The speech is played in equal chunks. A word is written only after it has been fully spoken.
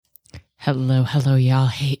Hello, y'all.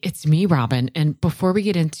 Hey, it's me, Robin. And before we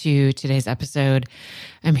get into today's episode,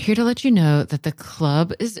 I'm here to let you know that the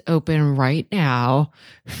club is open right now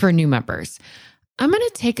for new members. I'm going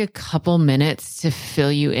to take a couple minutes to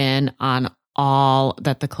fill you in on all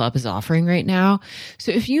that the club is offering right now.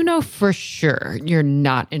 So if you know for sure you're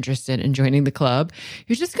not interested in joining the club,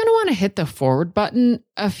 you're just going to want to hit the forward button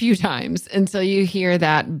a few times until you hear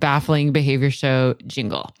that baffling behavior show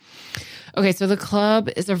jingle. Okay, so the club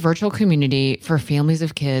is a virtual community for families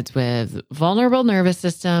of kids with vulnerable nervous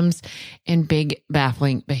systems and big,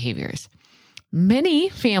 baffling behaviors. Many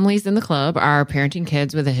families in the club are parenting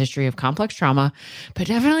kids with a history of complex trauma, but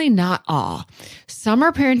definitely not all. Some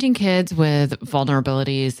are parenting kids with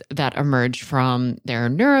vulnerabilities that emerge from their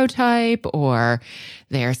neurotype or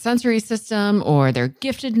their sensory system or their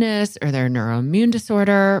giftedness or their neuroimmune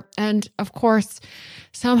disorder. And of course,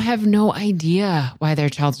 some have no idea why their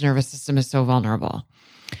child's nervous system is so vulnerable.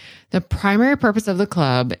 The primary purpose of the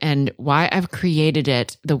club and why I've created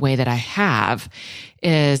it the way that I have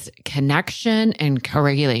is connection and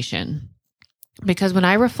co-regulation. Because when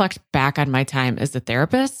I reflect back on my time as a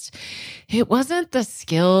therapist, it wasn't the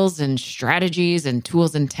skills and strategies and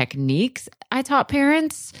tools and techniques I taught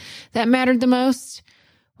parents that mattered the most.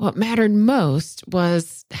 What mattered most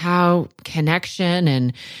was how connection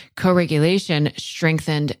and co-regulation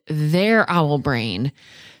strengthened their owl brain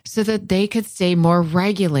so that they could stay more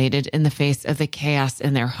regulated in the face of the chaos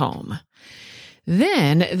in their home.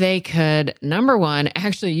 Then they could, number one,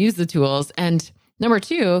 actually use the tools, and number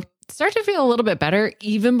two, start to feel a little bit better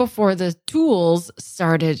even before the tools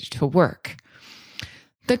started to work.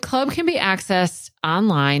 The club can be accessed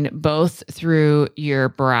online, both through your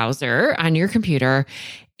browser on your computer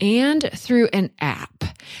and through an app.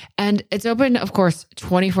 And it's open, of course,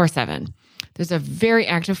 24/7. There's a very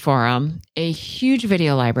active forum, a huge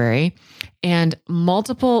video library, and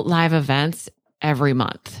multiple live events every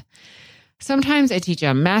month. Sometimes I teach a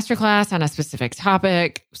masterclass on a specific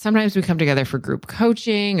topic. Sometimes we come together for group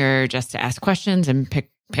coaching or just to ask questions and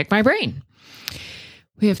pick my brain.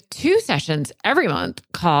 We have 2 sessions every month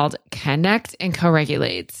called Connect and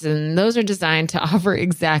Co-Regulates, and those are designed to offer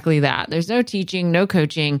exactly that. There's no teaching, no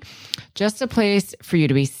coaching, just a place for you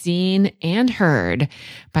to be seen and heard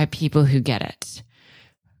by people who get it.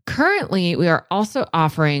 Currently, we are also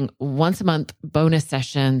offering once a month bonus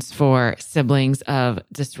sessions for siblings of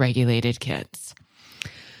dysregulated kids.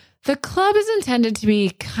 The club is intended to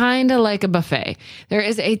be kind of like a buffet. There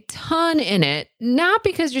is a ton in it, not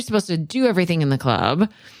because you're supposed to do everything in the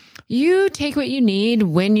club. You take what you need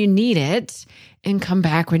when you need it and come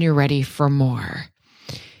back when you're ready for more.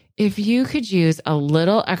 If you could use a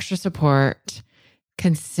little extra support,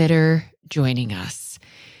 consider joining us.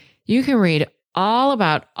 You can read all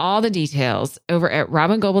about all the details over at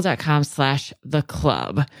robingoble.com/the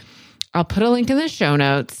club. I'll put a link in the show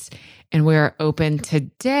notes. And we're open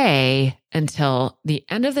today until the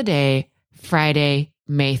end of the day, Friday,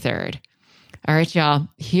 May 3rd. All right, y'all,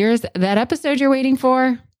 here's that episode you're waiting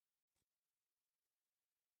for.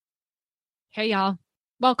 Hey, y'all.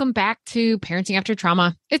 Welcome back to Parenting After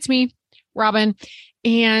Trauma. It's me, Robin,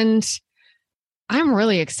 and I'm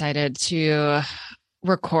really excited to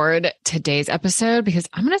record today's episode because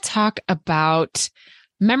I'm going to talk about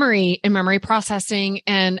memory and memory processing.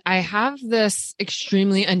 And I have this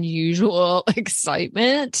extremely unusual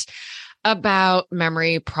excitement about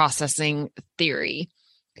memory processing theory.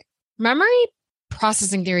 Memory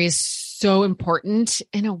processing theory is so important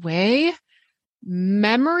in a way.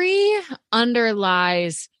 Memory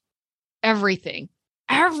underlies everything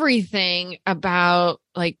about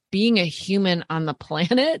like being a human on the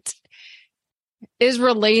planet is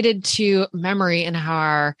related to memory and how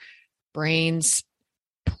our brains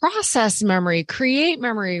process memory, create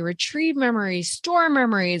memory, retrieve memory, store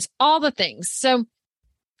memories, all the things. So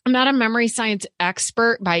I'm not a memory science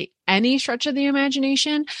expert by any stretch of the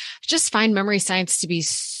imagination. I just find memory science to be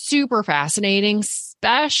super fascinating,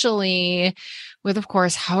 especially with, of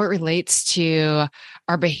course, how it relates to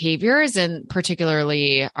our behaviors and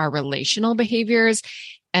particularly our relational behaviors,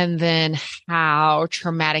 and then how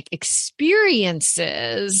traumatic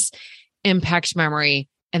experiences impact memory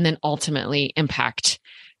and then ultimately impact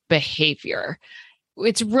behavior.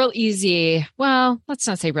 It's real easy. Well, let's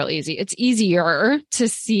not say real easy. It's easier to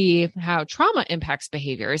see how trauma impacts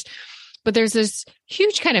behaviors, but there's this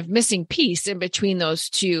huge kind of missing piece in between those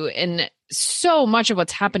two. And so much of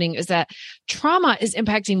what's happening is that trauma is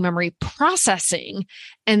impacting memory processing,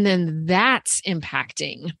 and then that's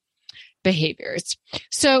impacting behaviors.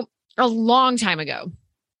 So a long time ago,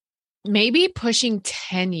 maybe pushing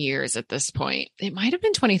 10 years at this point. It might have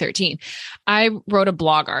been 2013. I wrote a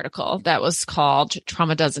blog article that was called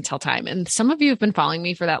Trauma Doesn't Tell Time. And some of you have been following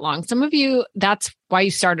me for that long. Some of you, that's why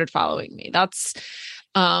you started following me. That's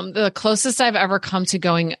the closest I've ever come to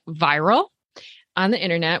going viral on the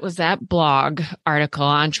internet was that blog article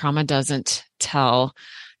on Trauma Doesn't Tell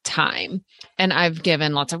Time. And I've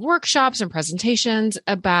given lots of workshops and presentations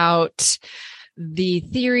about the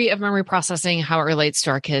theory of memory processing, how it relates to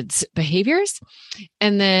our kids' behaviors.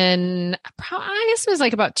 And then I guess it was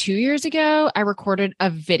like about 2 years ago, I recorded a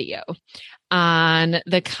video on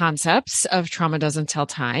the concepts of Trauma Doesn't Tell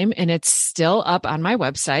Time, and it's still up on my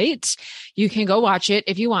website. You can go watch it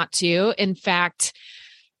if you want to. In fact,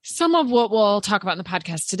 some of what we'll talk about in the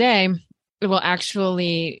podcast today, it will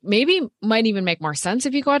actually might even make more sense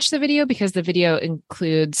if you watch the video, because the video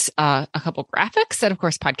includes a couple graphics that, of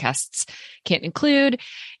course, podcasts can't include.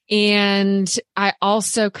 And I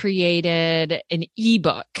also created an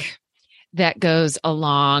ebook that goes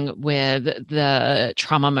along with the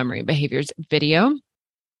trauma, memory, behaviors video.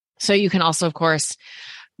 So you can also, of course,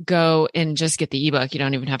 go and just get the ebook. You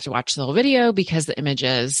don't even have to watch the whole video, because the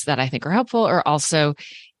images that I think are helpful are also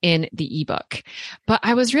in the ebook. But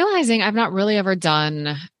I was realizing I've not really ever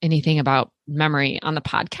done anything about memory on the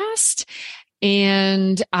podcast.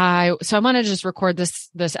 And I want to just record this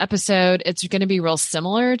episode. It's going to be real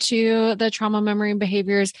similar to the trauma, memory, and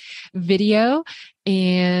behaviors video.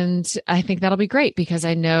 And I think that'll be great, because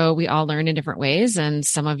I know we all learn in different ways, and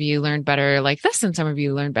some of you learn better like this, and some of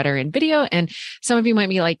you learn better in video, and some of you might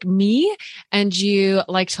be like me and you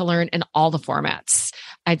like to learn in all the formats.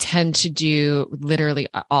 I tend to do literally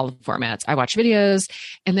all the formats. I watch videos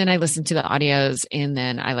and then I listen to the audios, and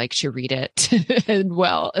then I like to read it as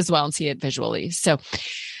well and see it visually. So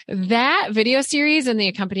that video series and the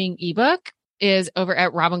accompanying ebook is over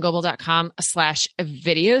at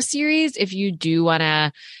robingoble.com/video series. If you do want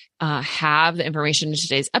to have the information in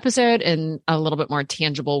today's episode in a little bit more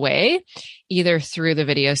tangible way, either through the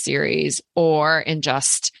video series or in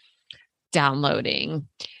just downloading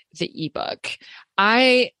the ebook.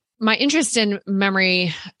 My interest in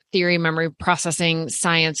memory theory, memory processing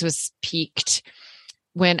science was piqued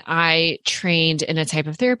when I trained in a type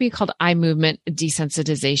of therapy called eye movement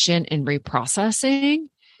desensitization and reprocessing,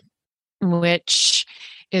 which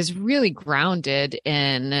is really grounded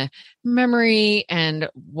in memory and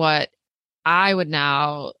what I would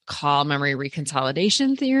now call memory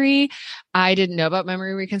reconsolidation theory. I didn't know about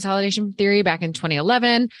memory reconsolidation theory back in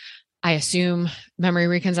 2011. I assume memory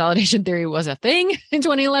reconsolidation theory was a thing in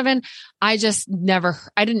 2011. I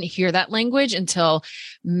didn't hear that language until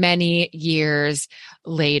many years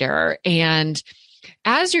later. And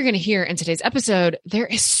as you're going to hear in today's episode, there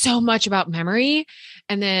is so much about memory,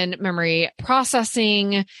 and then memory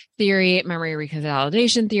processing theory, memory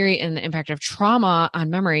reconsolidation theory, and the impact of trauma on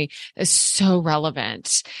memory is so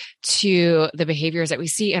relevant to the behaviors that we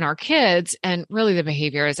see in our kids, and really the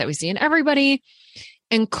behaviors that we see in everybody,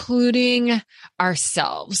 including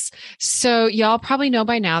ourselves. So y'all probably know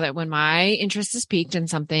by now that when my interest is piqued in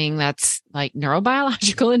something that's like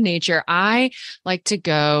neurobiological in nature, I like to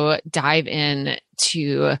go dive in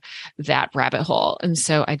to that rabbit hole. And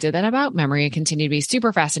so I did that about memory. I continue to be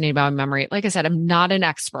super fascinated about memory. Like I said, I'm not an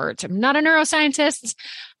expert. I'm not a neuroscientist.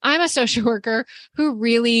 I'm a social worker who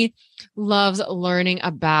really loves learning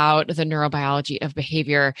about the neurobiology of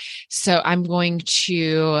behavior. So I'm going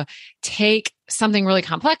to take something really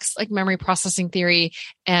complex like memory processing theory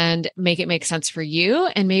and make it make sense for you,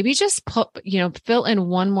 and maybe just fill in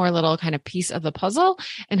one more little kind of piece of the puzzle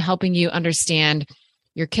in helping you understand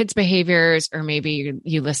your kids' behaviors, or maybe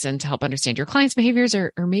you listen to help understand your clients' behaviors,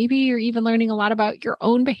 or maybe you're even learning a lot about your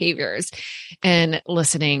own behaviors and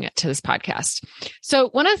listening to this podcast. So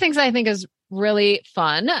one of the things I think is really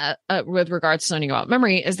fun with regards to learning about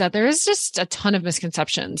memory is that there is just a ton of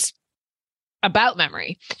misconceptions about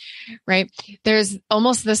memory, right? There's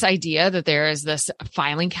almost this idea that there is this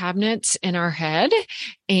filing cabinet in our head,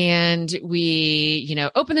 and we,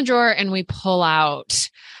 open the drawer and we pull out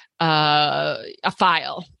a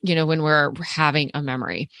file, when we're having a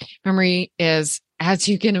memory. Memory is, as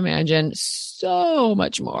you can imagine, so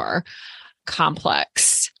much more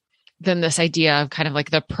complex than this idea of kind of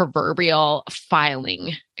like the proverbial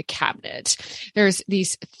filing cabinet. There's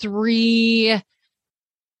these three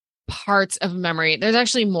parts of memory. There's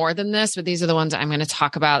actually more than this, but these are the ones I'm going to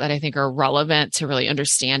talk about that I think are relevant to really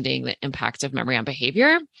understanding the impact of memory on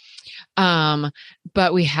behavior.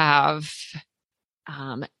 But we have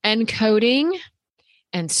encoding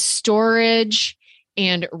and storage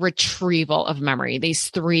and retrieval of memory.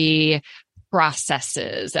 These three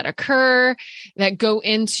processes that occur that go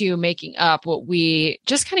into making up what we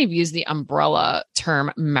just kind of use the umbrella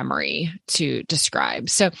term memory to describe.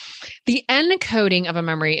 So the encoding of a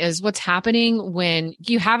memory is what's happening when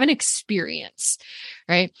you have an experience,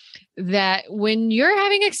 right? That when you're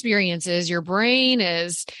having experiences, your brain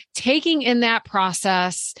is taking in that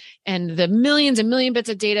process and the millions and million bits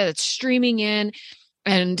of data that's streaming in.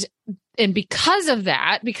 And because of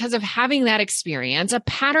that, because of having that experience, a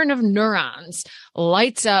pattern of neurons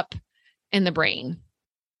lights up in the brain.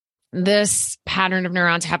 This pattern of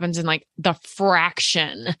neurons happens in like the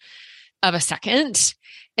fraction of a second.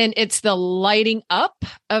 And it's the lighting up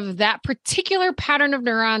of that particular pattern of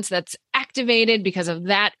neurons that's activated because of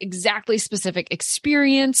that exactly specific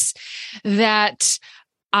experience that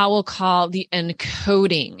I will call the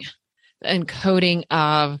encoding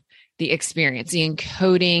of the experience, the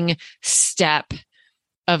encoding step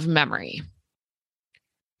of memory.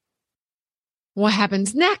 What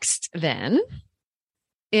happens next then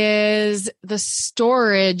is the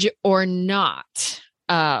storage or not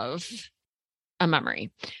of a memory.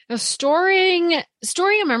 Now, storing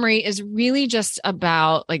a memory is really just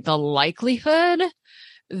about like the likelihood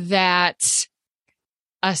that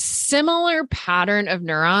a similar pattern of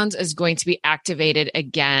neurons is going to be activated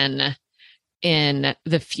again in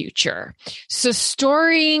the future. So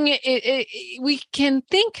storing, we can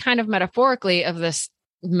think kind of metaphorically of this,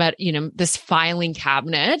 this filing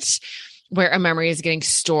cabinet where a memory is getting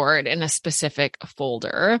stored in a specific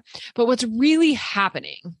folder. But what's really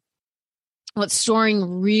happening, what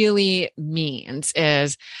storing really means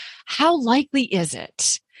is how likely is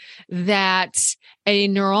it that a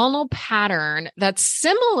neuronal pattern that's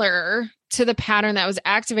similar to the pattern that was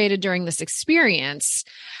activated during this experience,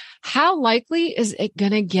 how likely is it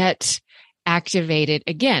going to get activated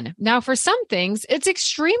again? Now, for some things, it's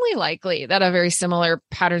extremely likely that a very similar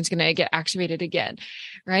pattern is going to get activated again,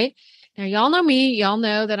 right? Now, y'all know me. Y'all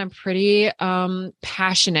know that I'm pretty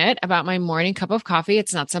passionate about my morning cup of coffee.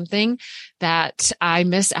 It's not something that I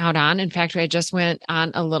miss out on. In fact, I just went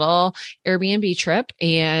on a little Airbnb trip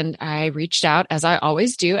and I reached out, as I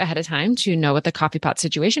always do, ahead of time to know what the coffee pot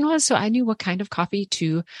situation was. So I knew what kind of coffee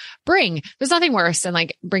to bring. There's nothing worse than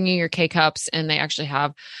like bringing your K-cups and they actually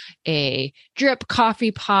have a drip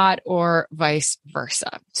coffee pot or vice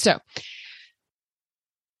versa. So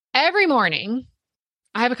every morning,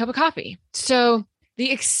 I have a cup of coffee. So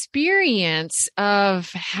the experience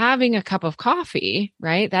of having a cup of coffee,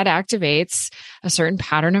 right, that activates a certain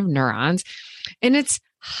pattern of neurons. And it's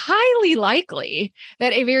highly likely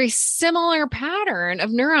that a very similar pattern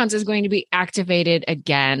of neurons is going to be activated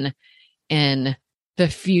again in the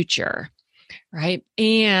future, right?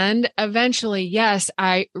 And eventually, yes,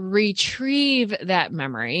 I retrieve that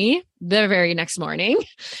memory the very next morning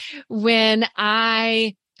when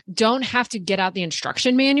I don't have to get out the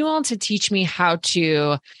instruction manual to teach me how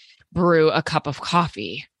to brew a cup of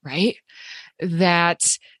coffee, right?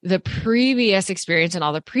 That the previous experience and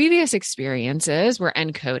all the previous experiences were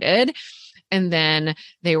encoded and then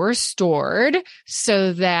they were stored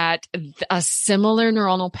so that a similar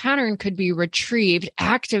neuronal pattern could be retrieved,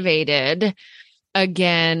 activated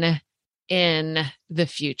again in the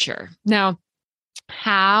future. Now,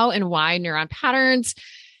 how and why neuron patterns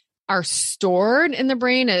are stored in the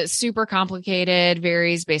brain is super complicated,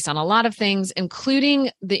 varies based on a lot of things, including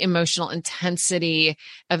the emotional intensity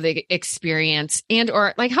of the experience and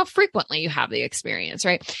or like how frequently you have the experience,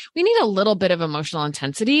 right? We need a little bit of emotional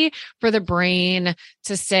intensity for the brain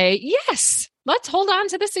to say, yes, let's hold on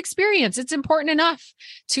to this experience. It's important enough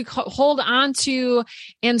to hold on to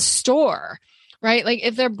and store, right? Like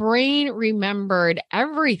if the brain remembered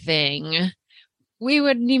everything, we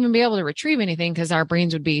wouldn't even be able to retrieve anything because our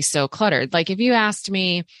brains would be so cluttered. Like if you asked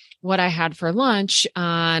me what I had for lunch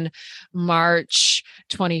on March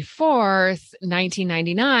 24th,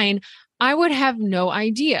 1999, I would have no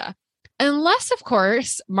idea. Unless, of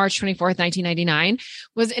course, March 24th, 1999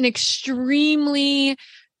 was an extremely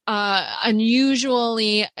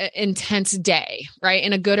unusually intense day, right?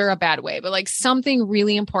 In a good or a bad way. But like something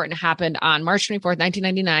really important happened on March 24th,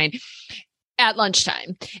 1999 at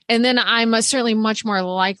lunchtime. And then I'm certainly much more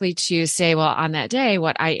likely to say, well, on that day,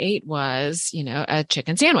 what I ate was, a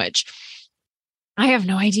chicken sandwich. I have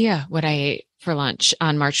no idea what I ate for lunch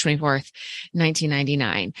on March 24th,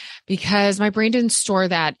 1999, because my brain didn't store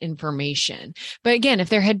that information. But again, if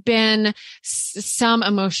there had been some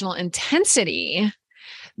emotional intensity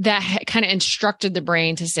that kind of instructed the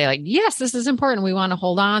brain to say like, yes, this is important. We want to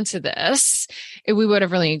hold on to this. We would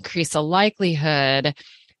have really increased the likelihood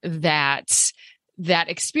that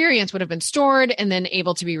experience would have been stored and then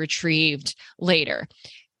able to be retrieved later.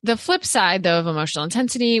 The flip side, though, of emotional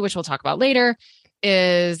intensity, which we'll talk about later,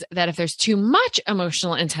 is that if there's too much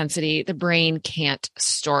emotional intensity, the brain can't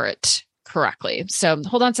store it correctly. So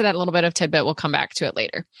hold on to that little bit of tidbit. We'll come back to it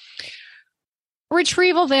later.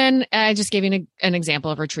 Retrieval, then, I just gave you an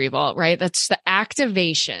example of retrieval, right? That's the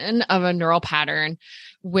activation of a neural pattern,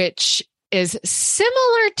 which is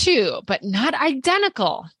similar to, but not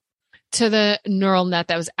identical to the neural net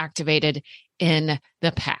that was activated in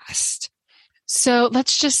the past. So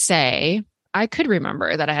let's just say I could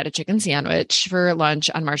remember that I had a chicken sandwich for lunch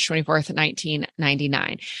on March 24th,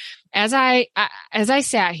 1999. As I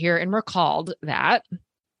sat here and recalled that,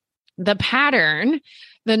 the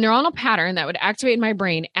neuronal pattern that would activate in my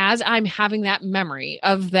brain as I'm having that memory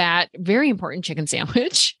of that very important chicken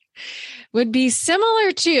sandwich would be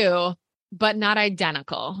similar to, but not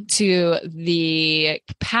identical to, the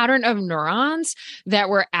pattern of neurons that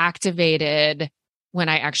were activated when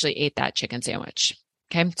I actually ate that chicken sandwich.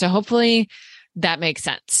 Okay. So hopefully that makes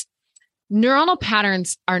sense. Neuronal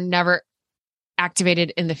patterns are never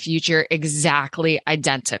activated in the future exactly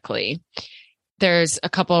identically. There's a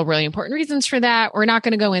couple of really important reasons for that. We're not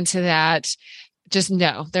going to go into that. Just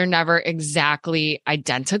know they're never exactly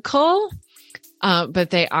identical, but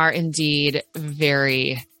they are indeed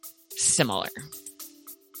very similar.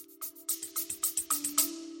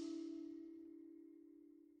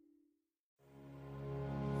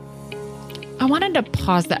 I wanted to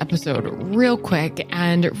pause the episode real quick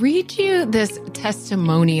and read you this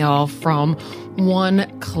testimonial from one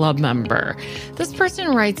club member. This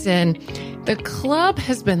person writes in, "The club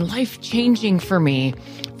has been life-changing for me.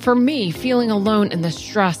 For me, feeling alone in the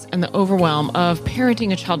stress and the overwhelm of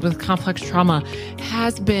parenting a child with complex trauma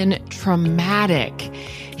has been traumatic.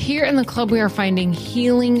 Here in the club, we are finding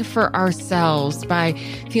healing for ourselves by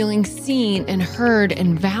feeling seen and heard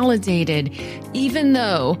and validated, even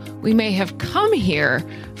though we may have come here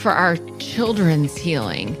for our children's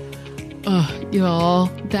healing." Y'all,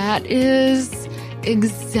 that is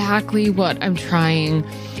exactly what I'm trying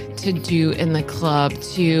to do in the club,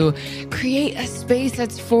 to create a space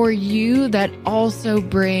that's for you that also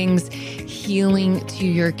brings healing to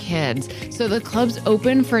your kids. So the club's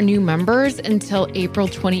open for new members until April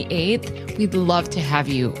 28th. We'd love to have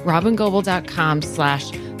you.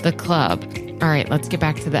 robingoble.com/the club. All right, let's get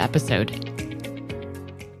back to the episode.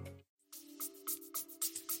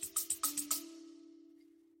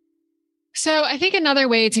 So I think another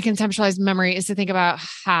way to conceptualize memory is to think about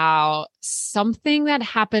how something that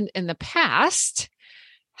happened in the past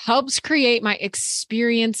helps create my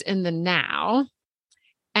experience in the now,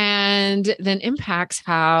 and then impacts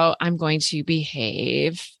how I'm going to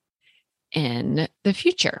behave in the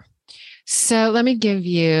future. So let me give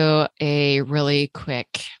you a really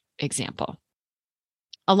quick example.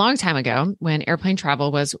 A long time ago, when airplane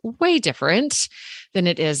travel was way different than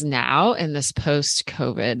it is now in this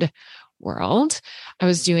post-COVID world, I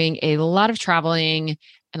was doing a lot of traveling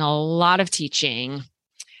and a lot of teaching.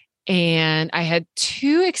 And I had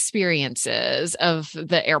two experiences of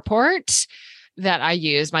the airport that I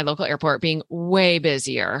used, my local airport, being way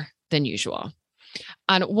busier than usual.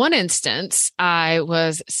 On one instance, I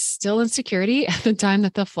was still in security at the time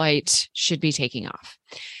that the flight should be taking off.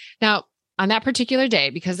 Now, on that particular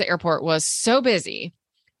day, because the airport was so busy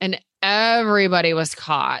and everybody was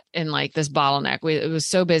caught in like this bottleneck, it was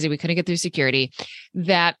so busy, we couldn't get through security,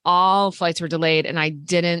 that all flights were delayed and I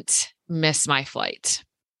didn't miss my flight.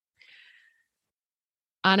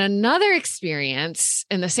 On another experience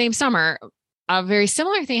in the same summer, a very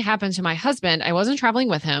similar thing happened to my husband. I wasn't traveling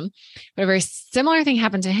with him, but a very similar thing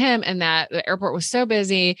happened to him in that the airport was so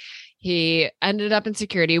busy. He ended up in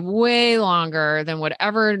security way longer than would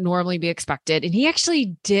ever normally be expected. And he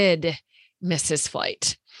actually did miss his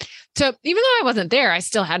flight. So even though I wasn't there, I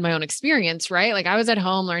still had my own experience, right? Like I was at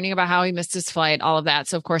home learning about how he missed his flight, all of that.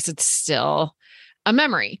 So of course it's still a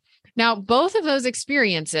memory. Now, both of those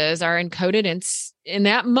experiences are encoded in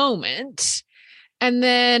that moment. And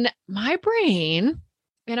then my brain,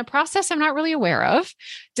 in a process I'm not really aware of,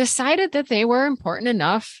 decided that they were important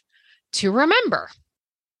enough to remember.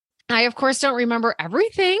 I, of course, don't remember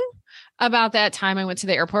everything about that time I went to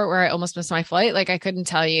the airport where I almost missed my flight. Like I couldn't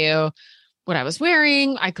tell you what I was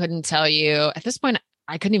wearing. I couldn't tell you at this point,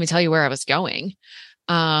 I couldn't even tell you where I was going.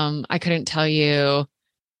 I couldn't tell you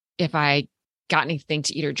if I got anything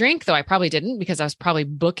to eat or drink, though I probably didn't because I was probably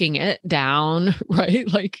booking it down, right?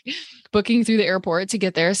 Like booking through the airport to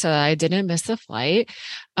get there so that I didn't miss the flight.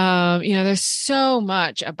 There's so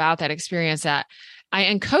much about that experience that I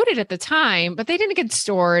encoded at the time, but they didn't get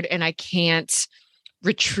stored and I can't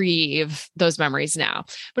retrieve those memories now.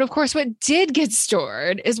 But of course, what did get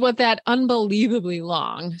stored is what that unbelievably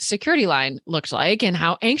long security line looked like and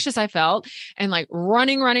how anxious I felt and like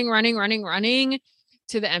running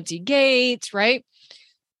to the empty gate, right?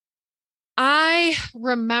 I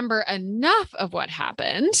remember enough of what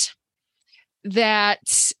happened that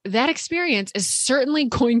experience is certainly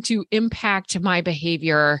going to impact my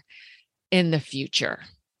behavior in the future.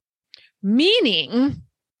 Meaning,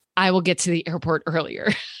 I will get to the airport earlier,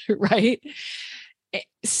 right?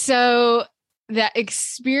 So that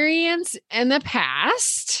experience in the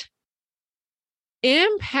past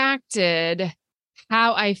impacted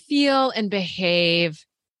how I feel and behave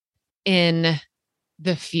in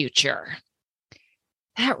the future.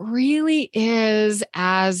 That really is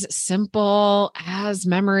as simple as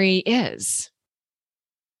memory is.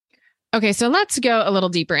 Okay, so let's go a little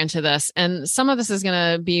deeper into this. And some of this is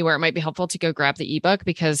going to be where it might be helpful to go grab the ebook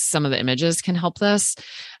because some of the images can help this.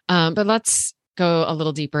 But let's go a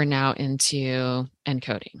little deeper now into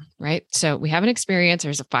encoding, right? So we have an experience.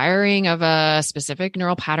 There's a firing of a specific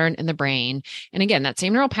neural pattern in the brain. And again, that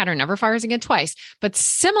same neural pattern never fires again twice, but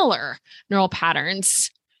similar neural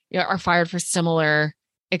patterns are fired for similar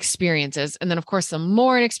experiences. And then, of course, the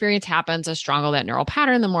more an experience happens, the stronger that neural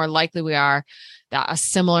pattern, the more likely we are that a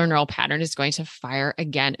similar neural pattern is going to fire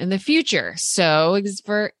again in the future. So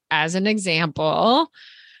as an example,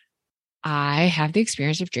 I have the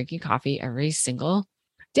experience of drinking coffee every single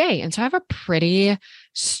day. And so I have a pretty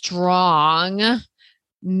strong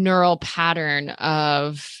neural pattern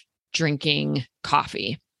of drinking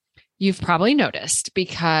coffee. You've probably noticed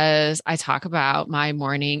because I talk about my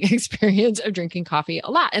morning experience of drinking coffee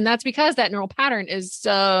a lot. And that's because that neural pattern is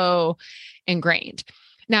so ingrained.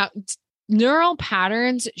 Now, neural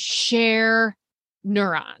patterns share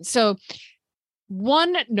neurons. So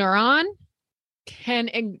one neuron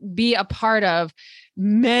can be a part of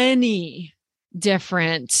many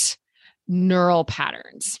different neural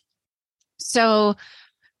patterns. So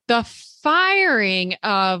the firing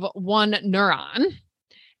of one neuron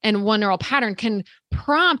and one neural pattern can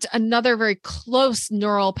prompt another very close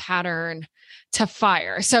neural pattern to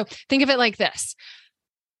fire. So think of it like this.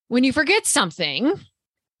 When you forget something,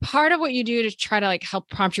 part of what you do to try to help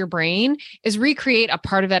prompt your brain is recreate a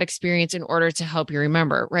part of that experience in order to help you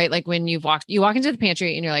remember, right? Like when you walk into the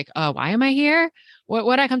pantry and you're like, oh, why am I here? What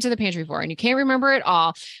did I come to the pantry for? And you can't remember it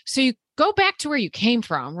all. So you go back to where you came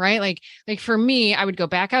from, right? Like for me, I would go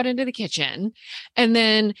back out into the kitchen and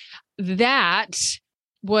then that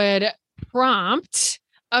would prompt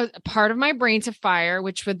a part of my brain to fire,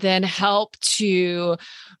 which would then help to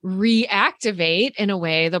reactivate in a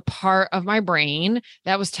way the part of my brain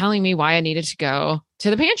that was telling me why I needed to go to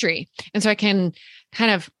the pantry. And so I can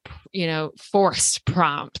kind of, force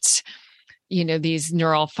prompt, these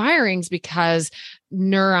neural firings because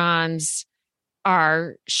neurons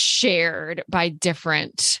are shared by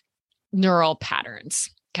different neural patterns.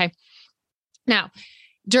 Okay. Now,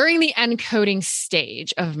 during the encoding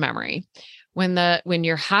stage of memory, when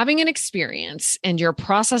you're having an experience and you're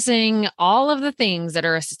processing all of the things that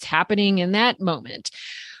are happening in that moment,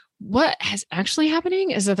 what is actually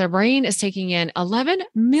happening is that the brain is taking in 11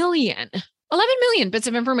 million bits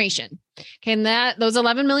of information. Okay, and those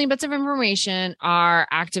 11 million bits of information are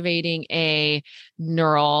activating a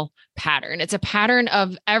neural pattern. It's a pattern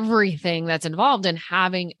of everything that's involved in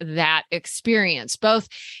having that experience, both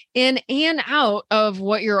in and out of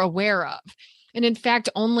what you're aware of. And in fact,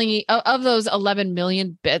 only of those 11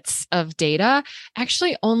 million bits of data,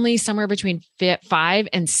 actually only somewhere between 5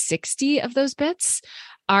 and 60 of those bits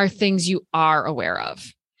are things you are aware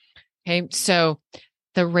of. Okay, so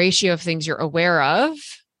the ratio of things you're aware of,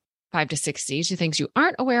 5 to 60, to things you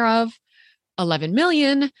aren't aware of, 11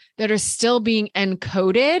 million that are still being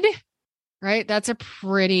encoded, right? That's a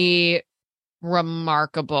pretty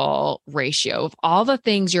remarkable ratio of all the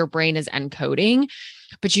things your brain is encoding,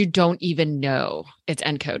 but you don't even know it's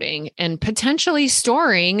encoding and potentially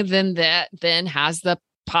storing, then has the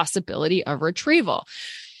possibility of retrieval.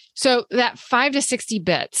 So that 5 to 60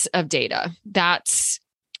 bits of data, that's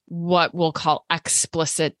what we'll call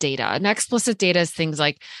explicit data. And explicit data is things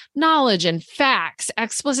like knowledge and facts.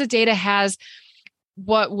 Explicit data has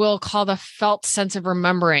what we'll call the felt sense of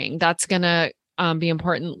remembering. That's going to be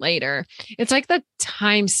important later. It's like the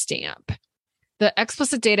timestamp. The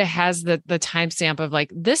explicit data has the timestamp of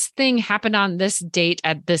this thing happened on this date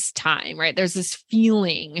at this time, right? There's this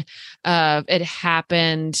feeling of it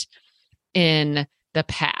happened in the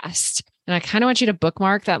past. And I kind of want you to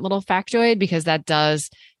bookmark that little factoid because that does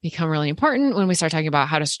become really important when we start talking about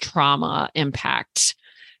how does trauma impact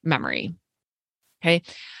memory. Okay.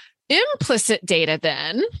 Implicit data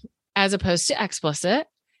then as opposed to explicit.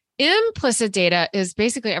 Implicit data is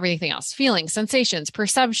basically everything else: feelings, sensations,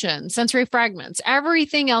 perception, sensory fragments,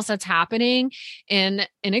 everything else that's happening in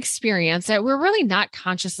an experience that we're really not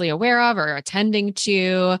consciously aware of or attending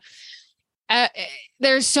to.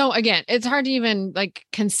 Again, it's hard to even like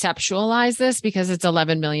conceptualize this because it's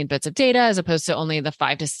 11 million bits of data as opposed to only the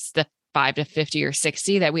 5 to 50 or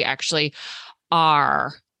 60 that we actually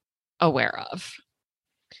are aware of.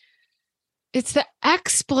 It's the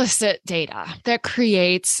explicit data that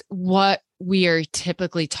creates what we are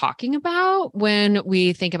typically talking about when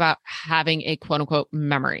we think about having a quote unquote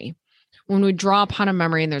memory. When we draw upon a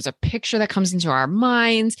memory and there's a picture that comes into our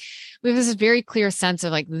minds, we have this very clear sense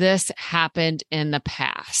of like, this happened in the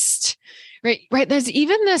past, right? There's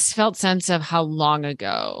even this felt sense of how long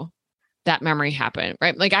ago that memory happened,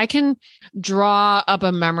 right? Like I can draw up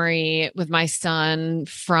a memory with my son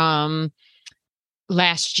from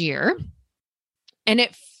last year, and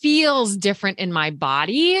it feels different in my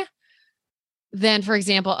body than, for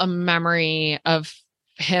example, a memory of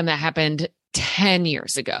him that happened 10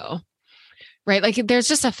 years ago, right? Like there's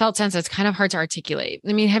just a felt sense that's kind of hard to articulate.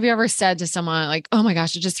 I mean, have you ever said to someone like, oh my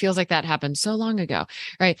gosh, it just feels like that happened so long ago,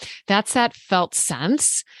 right? That's that felt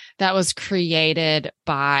sense that was created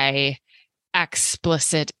by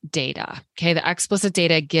explicit data. Okay. The explicit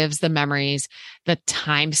data gives the memories the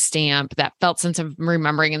timestamp, that felt sense of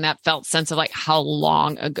remembering, and that felt sense of like how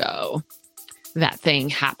long ago that thing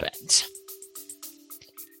happened.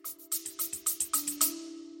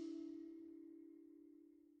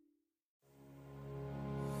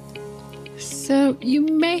 So you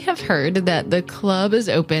may have heard that the club is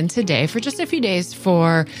open today for just a few days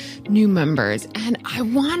for new members. And I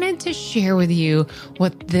wanted to share with you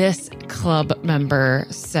what this club member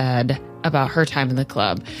said about her time in the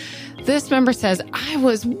club. This member says, I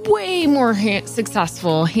was way more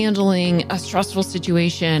successful handling a stressful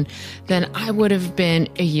situation than I would have been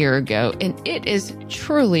a year ago. And it is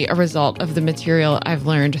truly a result of the material I've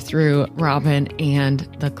learned through Robin and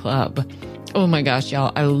the club. Oh my gosh,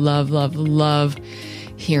 y'all. I love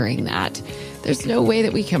hearing that. There's no way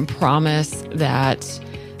that we can promise that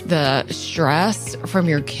the stress from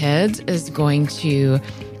your kids is going to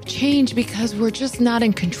change because we're just not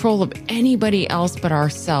in control of anybody else but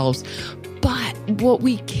ourselves. But what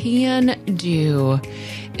we can do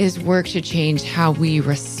is work to change how we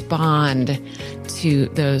respond to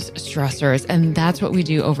those stressors. And that's what we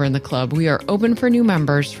do over in the club. We are open for new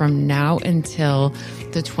members from now until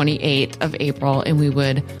the 28th of April, and we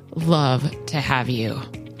would love to have you.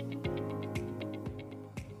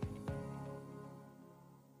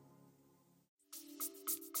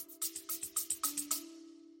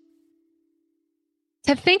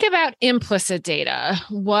 To think about implicit data,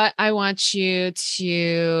 what I want you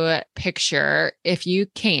to picture, if you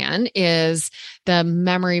can, is the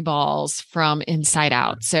memory balls from Inside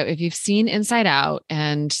Out. So if you've seen Inside Out,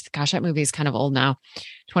 and gosh, that movie is kind of old now,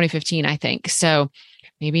 2015, I think. So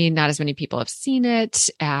maybe not as many people have seen it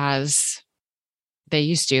as they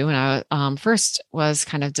used to when I first was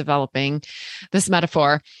kind of developing this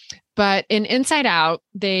metaphor. But in Inside Out,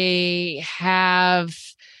 they have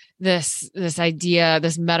this idea,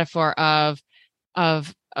 this metaphor of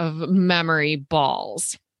memory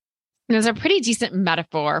balls. And it's a pretty decent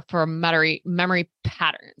metaphor for memory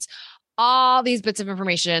patterns. All these bits of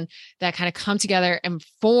information that kind of come together and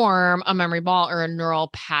form a memory ball or a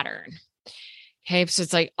neural pattern. Okay, so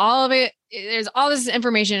it's like all of it, there's all this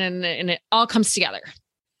information and it all comes together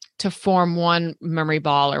to form one memory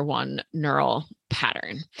ball or one neural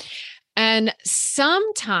pattern. And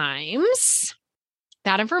sometimes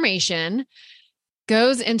that information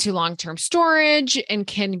goes into long-term storage and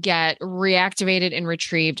can get reactivated and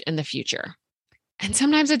retrieved in the future. And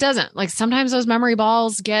sometimes it doesn't. Like sometimes those memory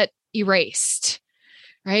balls get erased,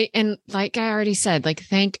 right? And like I already said, like,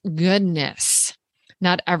 thank goodness,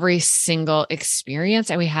 not every single experience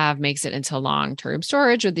that we have makes it into long-term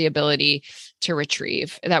storage with the ability to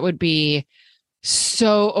retrieve. That would be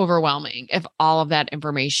so overwhelming if all of that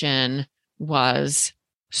information was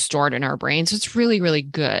stored in our brain. So it's really, really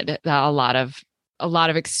good that a lot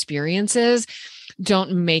of experiences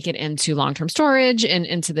don't make it into long-term storage and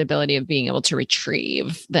into the ability of being able to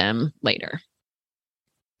retrieve them later.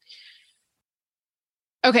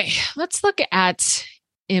 Okay, let's look at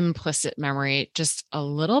implicit memory just a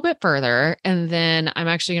little bit further. And then I'm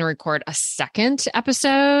actually going to record a second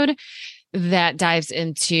episode that dives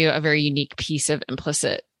into a very unique piece of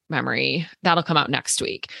implicit memory. That'll come out next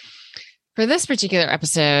week. For this particular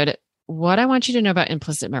episode, what I want you to know about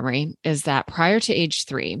implicit memory is that prior to age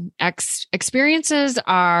 3, experiences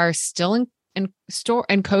are still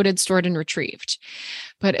encoded, stored, and retrieved,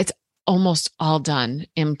 but it's almost all done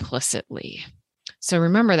implicitly. So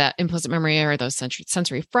remember that implicit memory are those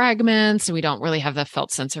sensory fragments. We don't really have the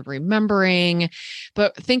felt sense of remembering.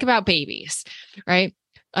 But think about babies, right?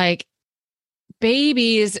 Like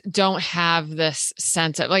babies don't have this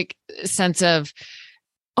sense of,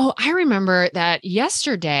 oh, I remember that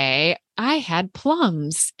yesterday I had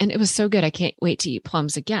plums and it was so good. I can't wait to eat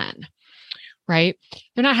plums again, right?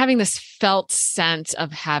 They're not having this felt sense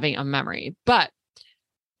of having a memory, but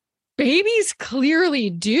babies clearly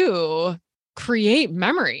do create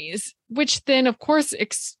memories, which then, of course,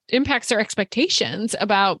 impacts their expectations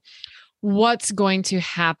about what's going to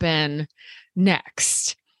happen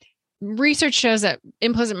next. Research shows that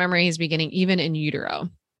implicit memory is beginning even in utero.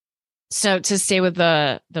 So to stay with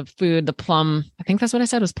the food, the plum, I think that's what I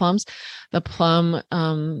said was plums. The plum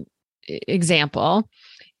example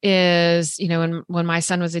is, when my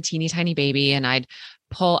son was a teeny tiny baby and I'd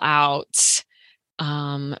pull out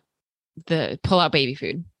baby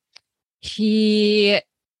food, he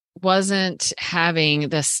wasn't having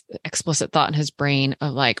this explicit thought in his brain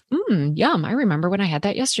of like, yum, I remember when I had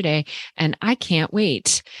that yesterday and I can't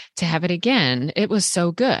wait to have it again. It was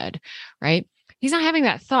so good, right? He's not having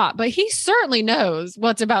that thought, but he certainly knows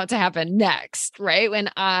what's about to happen next, right? When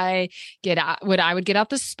I would get out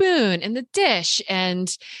the spoon and the dish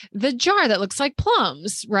and the jar that looks like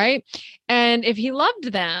plums, right? And if he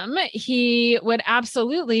loved them, he would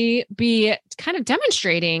absolutely be kind of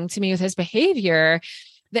demonstrating to me with his behavior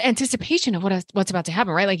the anticipation of what's about to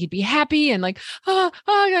happen, right? Like he'd be happy and like, oh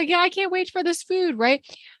yeah, I can't wait for this food, right?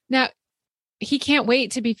 Now, he can't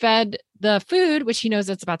wait to be fed the food, which he knows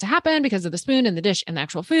that's about to happen because of the spoon and the dish and the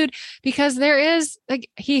actual food, because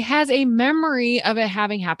he has a memory of it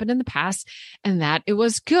having happened in the past and that it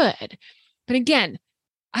was good. But again,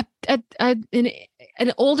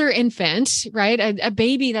 an older infant, right? A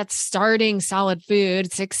baby that's starting solid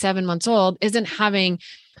food, 6-7 months old, isn't having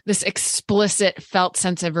this explicit felt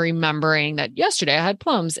sense of remembering that yesterday I had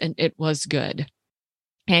plums and it was good.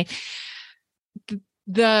 Okay.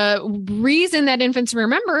 The reason that infants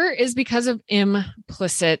remember is because of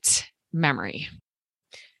implicit memory.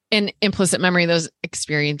 In implicit memory, those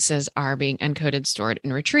experiences are being encoded, stored,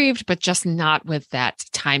 and retrieved, but just not with that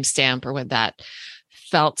timestamp or with that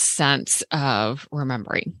felt sense of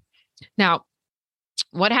remembering. Now,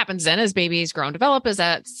 what happens then as babies grow and develop is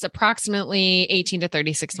that it's approximately 18 to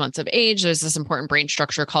 36 months of age. There's this important brain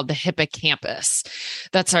structure called the hippocampus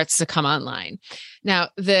that starts to come online. Now,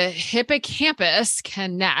 the hippocampus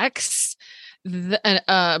connects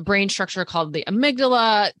a brain structure called the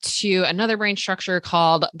amygdala to another brain structure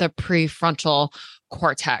called the prefrontal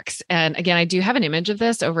cortex. And again, I do have an image of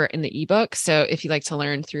this over in the ebook. So if you like to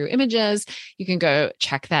learn through images, you can go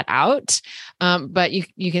check that out. But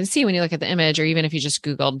you can see when you look at the image, or even if you just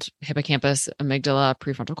Googled hippocampus, amygdala,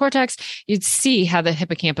 prefrontal cortex, you'd see how the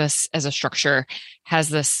hippocampus as a structure has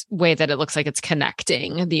this way that it looks like it's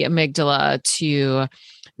connecting the amygdala to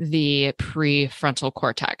the prefrontal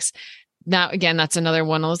cortex. Now, again, that's another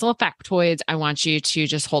one of those little factoids I want you to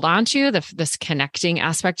just hold on to. This connecting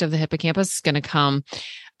aspect of the hippocampus is going to come.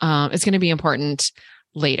 It's going to be important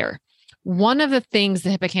later. One of the things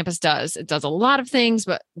the hippocampus does, it does a lot of things,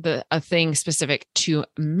 but a thing specific to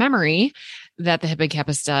memory that the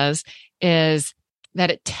hippocampus does is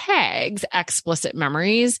that it tags explicit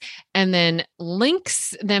memories and then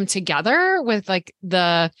links them together with like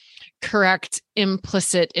the correct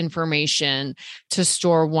implicit information to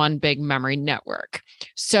store one big memory network.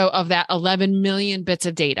 So of that 11 million bits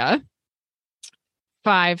of data,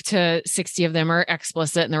 5 to 60 of them are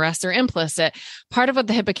explicit and the rest are implicit. Part of what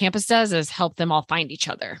the hippocampus does is help them all find each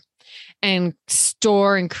other and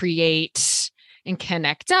store and create and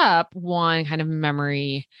connect up one kind of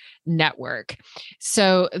memory network.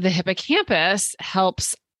 So the hippocampus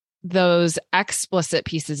helps those explicit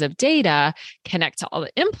pieces of data connect to all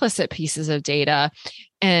the implicit pieces of data,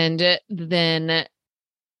 and then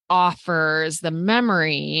offers the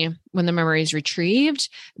memory, when the memory is retrieved,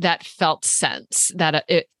 that felt sense that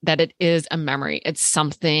it is a memory. It's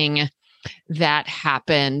something that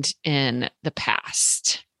happened in the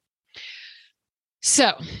past.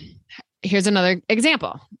 So here's another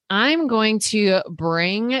example. I'm going to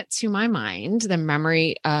bring to my mind the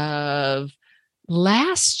memory of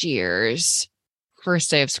last year's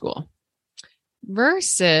first day of school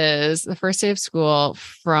versus the first day of school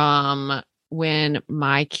from when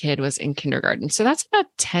my kid was in kindergarten. So that's about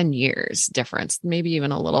 10 years difference, maybe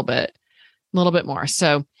even a little bit more.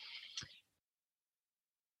 So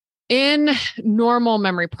In normal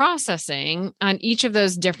memory processing, on each of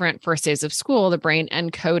those different first days of school, the brain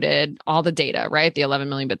encoded all the data, right? The 11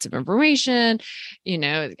 million bits of information,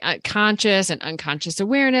 conscious and unconscious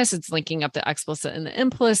awareness. It's linking up the explicit and the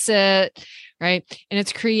implicit, right? And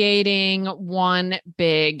it's creating one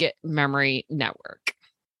big memory network.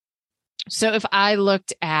 So if I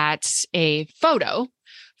looked at a photo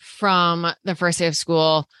from the first day of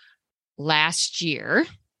school last year,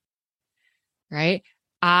 right,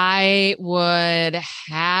 I would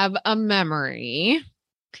have a memory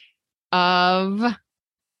of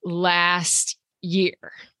last year.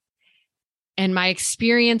 And my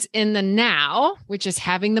experience in the now, which is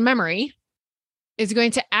having the memory, is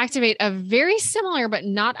going to activate a very similar but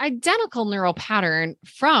not identical neural pattern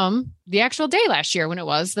from the actual day last year when it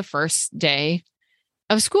was the first day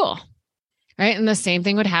of school. Right. And the same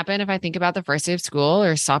thing would happen if I think about the first day of school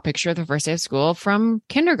or saw a picture of the first day of school from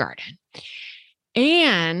kindergarten.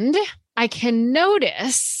 And I can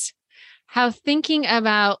notice how thinking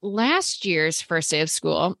about last year's first day of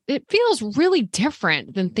school, it feels really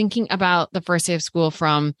different than thinking about the first day of school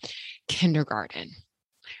from kindergarten.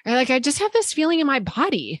 Or like I just have this feeling in my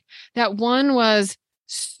body that one was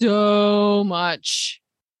so much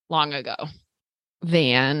long ago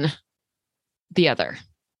than the other.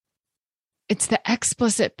 It's the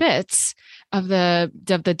explicit bits of the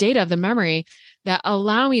data of the memory that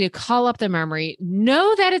allow me to call up the memory,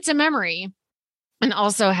 know that it's a memory, and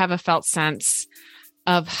also have a felt sense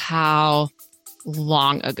of how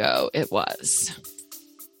long ago it was.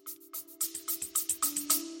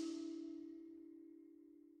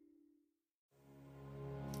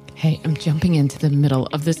 Hey, I'm jumping into the middle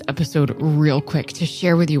of this episode real quick to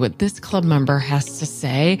share with you what this club member has to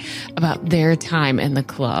say about their time in the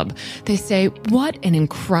club. They say, what an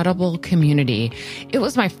incredible community. It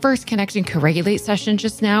was my first Connect and Co-Regulate session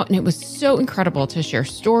just now, and it was so incredible to share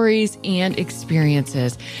stories and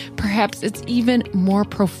experiences. Perhaps it's even more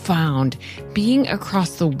profound being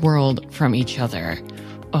across the world from each other.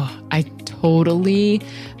 Oh, I totally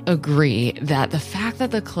agree that the fact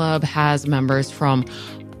that the club has members from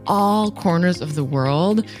all corners of the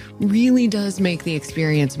world really does make the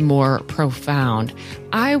experience more profound.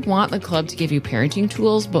 I want the club to give you parenting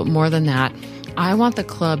tools, but more than that, I want the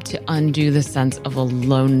club to undo the sense of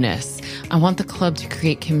aloneness. I want the club to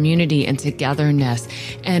create community and togetherness.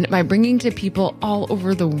 And by bringing to people all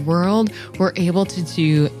over the world, we're able to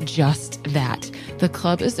do just that. The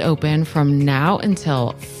club is open from now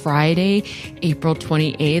until Friday, April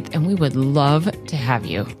 28th, and we would love to have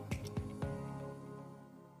you.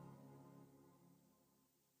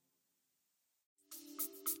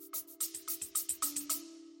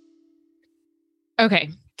 Okay,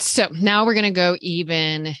 so now we're going to go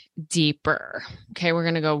even deeper. Okay, we're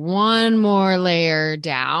going to go one more layer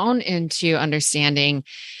down into understanding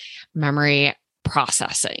memory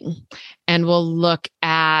processing. And we'll look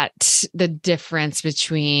at the difference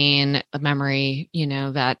between a memory,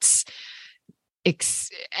 that's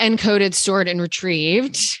encoded, stored, and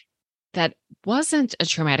retrieved that wasn't a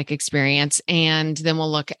traumatic experience. And then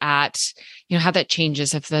we'll look at, how that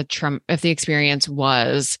changes if the experience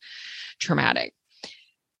was traumatic.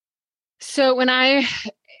 So when I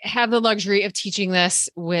have the luxury of teaching this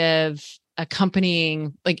with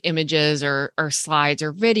accompanying like images or slides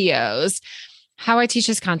or videos, how I teach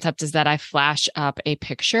this concept is that I flash up a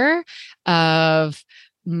picture of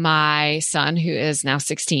my son, who is now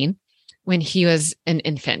 16, when he was an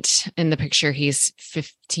infant. In the picture, he's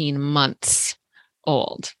 15 months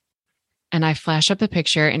old. And I flash up the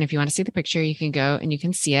picture. And if you want to see the picture, you can go and you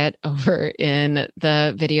can see it over in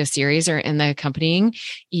the video series or in the accompanying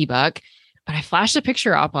ebook. But I flash the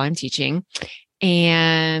picture up while I'm teaching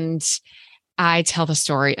and I tell the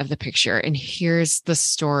story of the picture. And here's the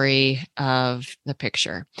story of the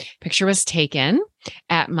picture. Picture was taken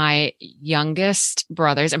at my youngest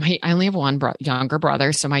brother's, and I only have one younger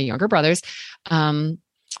brother. So my younger brother's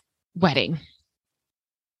wedding.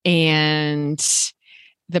 And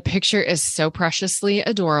the picture is so preciously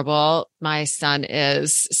adorable. My son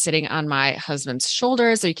is sitting on my husband's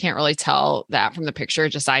shoulder, so you can't really tell that from the picture.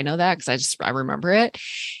 Just I know that because I remember it.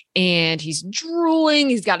 And he's drooling.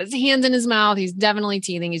 He's got his hands in his mouth. He's definitely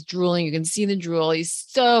teething. He's drooling. You can see the drool. He's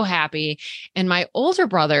so happy. And my older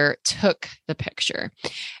brother took the picture.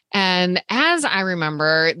 And as I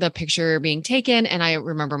remember the picture being taken, and I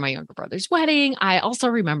remember my younger brother's wedding, I also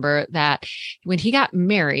remember that when he got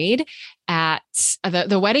married at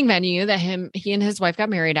the wedding venue that he and his wife got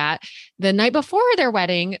married at, the night before their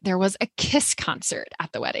wedding, there was a Kiss concert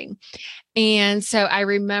at the wedding. And so I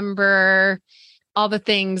remember all the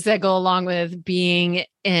things that go along with being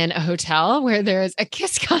in a hotel where there's a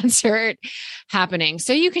Kiss concert happening.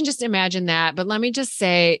 So you can just imagine that. But let me just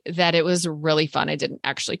say that it was really fun. I didn't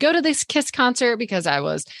actually go to this Kiss concert because I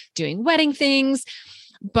was doing wedding things,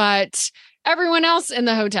 but everyone else in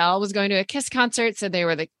the hotel was going to a Kiss concert. So they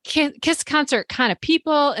were the Kiss concert kind of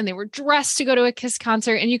people, and they were dressed to go to a Kiss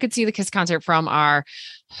concert. And you could see the Kiss concert from our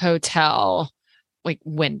hotel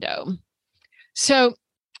window. So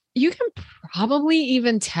you can probably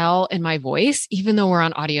even tell in my voice, even though we're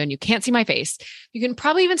on audio and you can't see my face, you can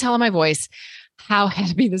probably even tell in my voice how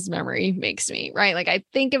happy this memory makes me, right? Like I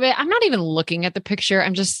think of it, I'm not even looking at the picture.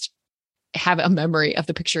 I'm just have a memory of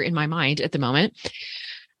the picture in my mind at the moment.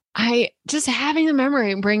 I just having the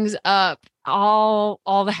memory brings up all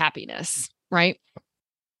the happiness, right?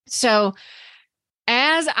 So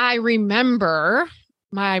as I remember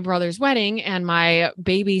my brother's wedding and my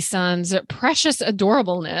baby son's precious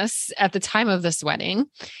adorableness at the time of this wedding,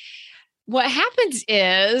 what happens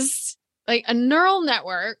is like a neural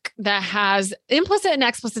network that has implicit and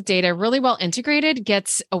explicit data really well integrated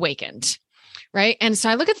gets awakened. Right. And so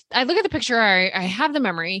I look at the picture, I have the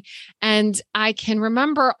memory, and I can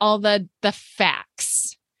remember all the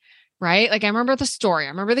facts. Right. Like I remember the story. I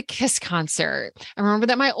remember the Kiss concert. I remember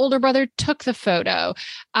that my older brother took the photo.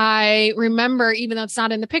 I remember, even though it's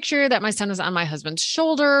not in the picture, that my son was on my husband's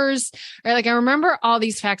shoulders. Right. Like I remember all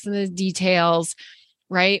these facts and the details.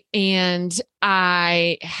 Right. And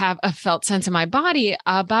I have a felt sense in my body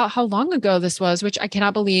about how long ago this was, which I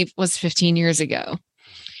cannot believe was 15 years ago.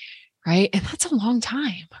 Right. And that's a long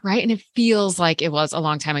time. Right. And it feels like it was a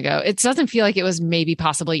long time ago. It doesn't feel like it was maybe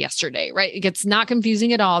possibly yesterday. Right. It gets not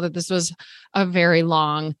confusing at all that this was a very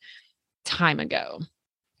long time ago.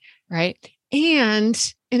 Right. And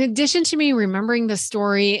in addition to me remembering the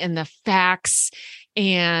story and the facts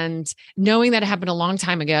and knowing that it happened a long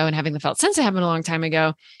time ago and having the felt sense it happened a long time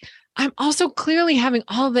ago, I'm also clearly having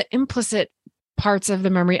all the implicit parts of the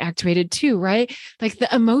memory activated too. Right. Like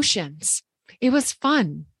the emotions. It was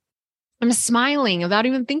fun. I'm smiling without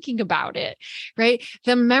even thinking about it, right?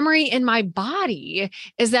 The memory in my body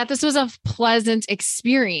is that this was a pleasant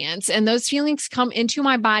experience, and those feelings come into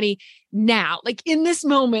my body now. Like in this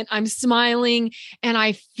moment, I'm smiling and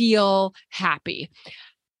I feel happy.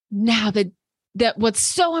 Now that what's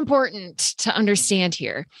so important to understand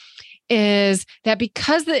here is that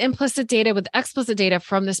because the implicit data with explicit data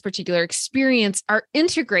from this particular experience are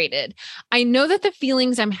integrated, I know that the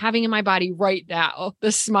feelings I'm having in my body right now,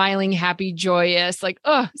 the smiling, happy, joyous, like,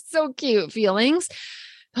 oh, so cute feelings,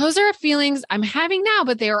 those are feelings I'm having now,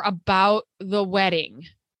 but they are about the wedding.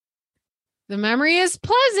 The memory is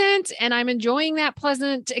pleasant and I'm enjoying that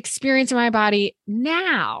pleasant experience in my body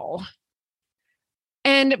now.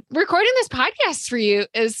 And recording this podcast for you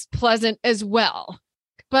is pleasant as well.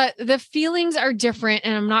 But the feelings are different,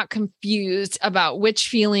 and I'm not confused about which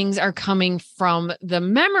feelings are coming from the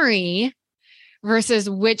memory versus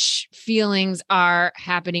which feelings are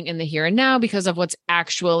happening in the here and now because of what's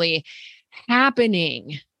actually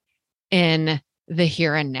happening in the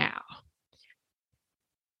here and now.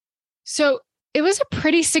 So it was a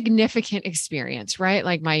pretty significant experience, right?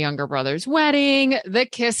 Like my younger brother's wedding, the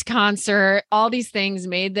Kiss concert, all these things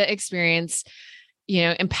made the experience,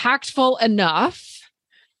 impactful enough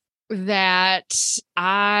that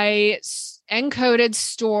I encoded,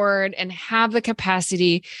 stored, and have the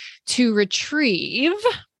capacity to retrieve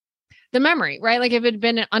the memory, right? Like if it had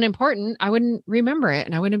been unimportant, I wouldn't remember it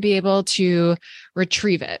and I wouldn't be able to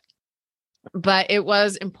retrieve it. But it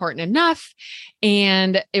was important enough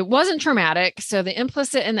and it wasn't traumatic. So the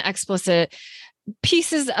implicit and the explicit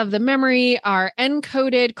pieces of the memory are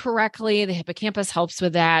encoded correctly. The hippocampus helps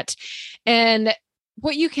with that. And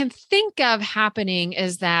what you can think of happening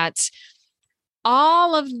is that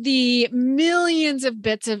all of the millions of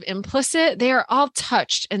bits of implicit, they are all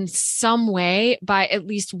touched in some way by at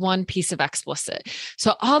least one piece of explicit.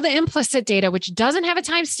 So all the implicit data, which doesn't have a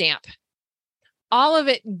timestamp, all of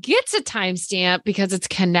it gets a timestamp because it's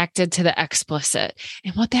connected to the explicit.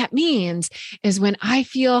 And what that means is when I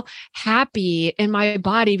feel happy in my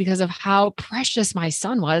body because of how precious my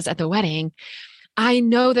son was at the wedding, I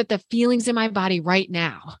know that the feelings in my body right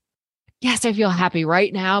now, yes, I feel happy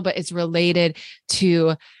right now, but it's related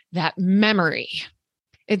to that memory.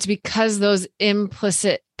 It's because those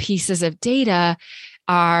implicit pieces of data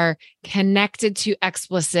are connected to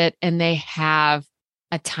explicit and they have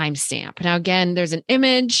a timestamp. Now, again, there's an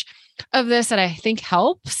image of this that I think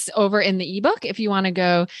helps over in the ebook. If you want to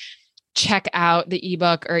go check out the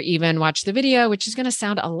ebook or even watch the video, which is going to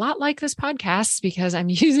sound a lot like this podcast because I'm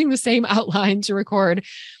using the same outline to record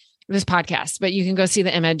this podcast, but you can go see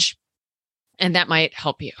the image and that might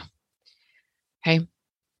help you. Okay.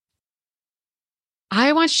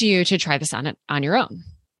 I want you to try this on your own.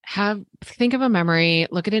 Think of a memory,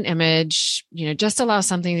 look at an image, just allow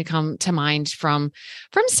something to come to mind from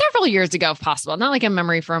several years ago, if possible. Not like a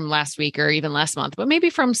memory from last week or even last month, but maybe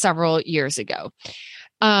from several years ago.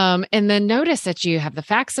 And then notice that you have the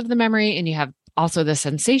facts of the memory and you have also the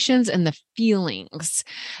sensations and the feelings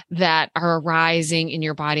that are arising in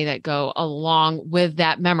your body that go along with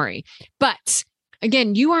that memory. But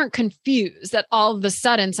again, you aren't confused that all of a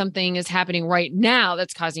sudden something is happening right now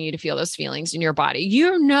that's causing you to feel those feelings in your body.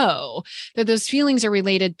 You know that those feelings are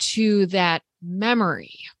related to that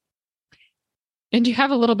memory. And you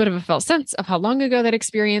have a little bit of a felt sense of how long ago that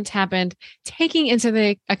experience happened, taking into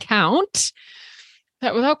the account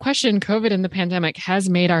that without question, COVID and the pandemic has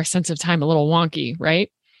made our sense of time a little wonky,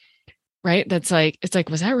 right? Right? It's like,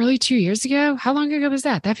 was that really 2 years ago? How long ago was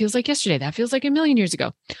that? That feels like yesterday. That feels like a million years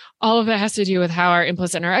ago. All of that has to do with how our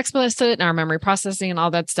implicit and our explicit and our memory processing and all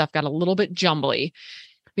that stuff got a little bit jumbly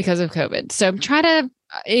because of COVID. So try to,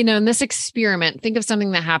 in this experiment, think of something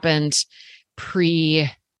that happened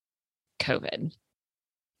pre-COVID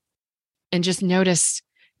and just notice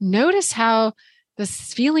how the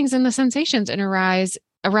feelings and the sensations arise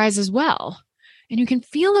as well. And you can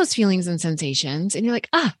feel those feelings and sensations. And you're like,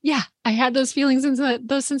 yeah, I had those feelings and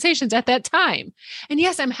those sensations at that time. And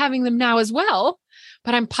yes, I'm having them now as well,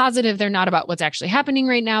 but I'm positive they're not about what's actually happening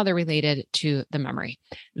right now. They're related to the memory.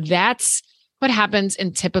 That's what happens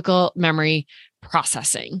in typical memory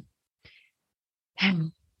processing.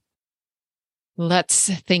 And let's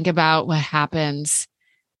think about what happens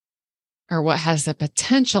or what has the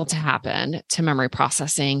potential to happen to memory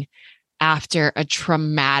processing after a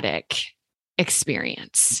traumatic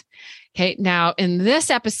experience. Okay. Now, in this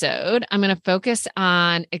episode, I'm going to focus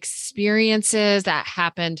on experiences that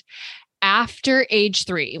happened after age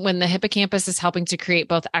 3, when the hippocampus is helping to create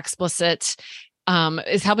both explicit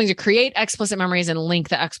memories and link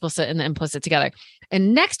the explicit and the implicit together.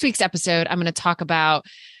 In next week's episode, I'm going to talk about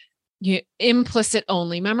implicit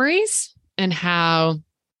only memories and how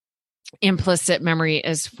implicit memory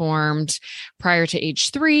is formed prior to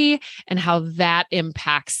age 3 and how that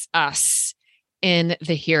impacts us in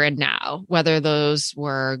the here and now, whether those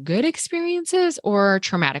were good experiences or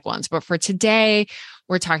traumatic ones. But for today,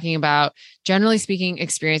 we're talking about, generally speaking,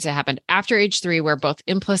 experience that happened after age 3, where both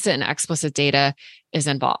implicit and explicit data is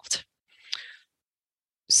involved.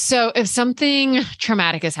 So if something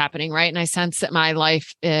traumatic is happening, right, and I sense that my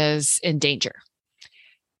life is in danger,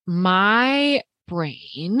 my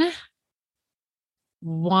brain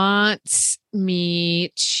wants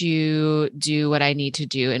me to do what I need to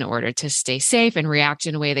do in order to stay safe and react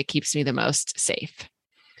in a way that keeps me the most safe.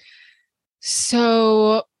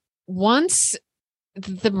 So once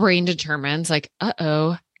the brain determines like,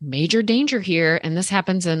 major danger here, and this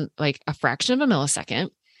happens in like a fraction of a millisecond,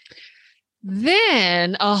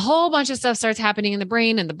 then a whole bunch of stuff starts happening in the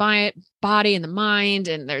brain and the body and the mind,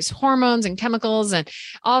 and there's hormones and chemicals and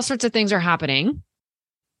all sorts of things are happening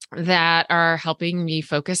that are helping me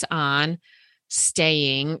focus on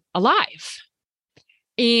staying alive.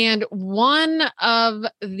 And one of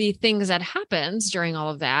the things that happens during all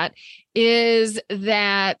of that is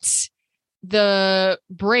that the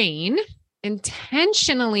brain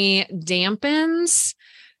intentionally dampens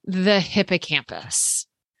the hippocampus,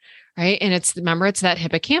 right? And it's that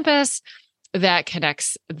hippocampus that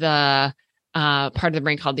connects the part of the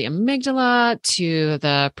brain called the amygdala to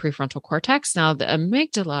the prefrontal cortex. Now, the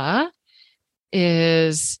amygdala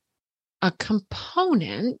is a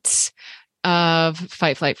component of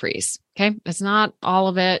fight, flight, freeze. Okay. It's not all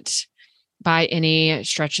of it by any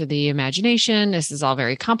stretch of the imagination. This is all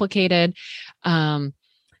very complicated.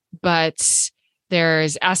 But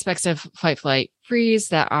there's aspects of fight, flight, freeze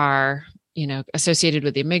that are, associated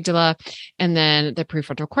with the amygdala. And then the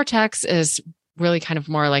prefrontal cortex is really kind of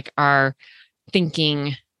more like our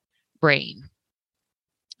thinking brain.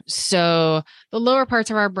 So the lower parts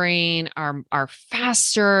of our brain are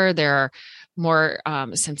faster. They're more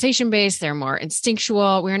sensation based. They're more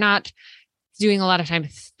instinctual. We're not doing a lot of time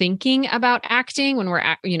thinking about acting when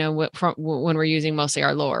we're, when we're using mostly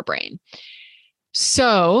our lower brain.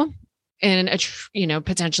 So in a,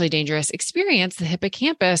 potentially dangerous experience, the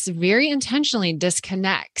hippocampus very intentionally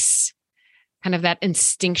disconnects kind of that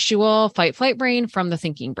instinctual fight flight brain from the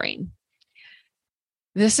thinking brain.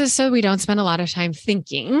 This is so we don't spend a lot of time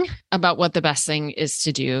thinking about what the best thing is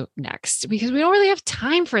to do next, because we don't really have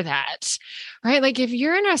time for that, right? Like if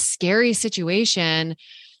you're in a scary situation,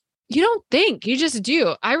 you don't think, you just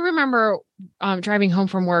do. I remember driving home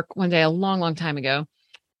from work one day a long, long time ago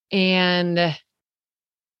and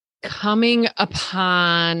coming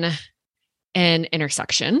upon an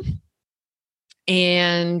intersection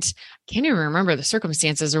And I can't even remember the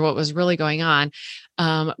circumstances or what was really going on.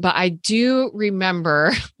 But I do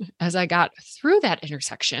remember as I got through that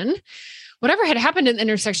intersection, whatever had happened in the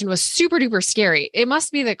intersection was super duper scary. It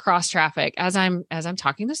must be that cross traffic, as I'm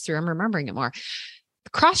talking this through, I'm remembering it more.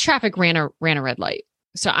 Cross traffic ran a red light.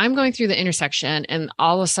 So I'm going through the intersection and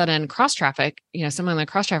all of a sudden cross traffic, someone in the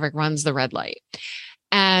cross traffic runs the red light.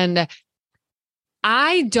 And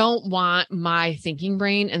I don't want my thinking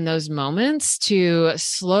brain in those moments to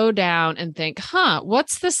slow down and think,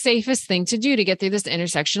 what's the safest thing to do to get through this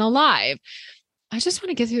intersection alive? I just want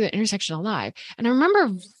to get through the intersection alive. And I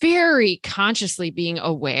remember very consciously being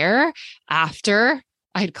aware after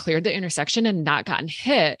I had cleared the intersection and not gotten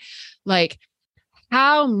hit, like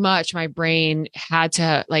how much my brain had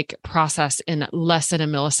to process in less than a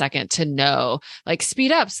millisecond to know,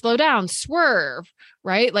 speed up, slow down, swerve,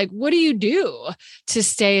 right? What do you do to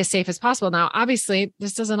stay as safe as possible? Now, obviously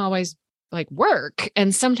this doesn't always work.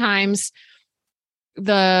 And sometimes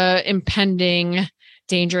the impending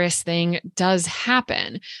dangerous thing does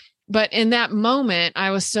happen. But in that moment,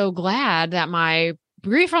 I was so glad that my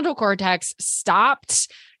prefrontal cortex stopped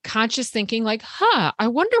conscious thinking I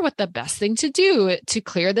wonder what the best thing to do to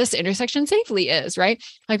clear this intersection safely is, right?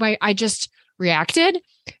 I just reacted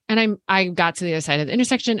and I got to the other side of the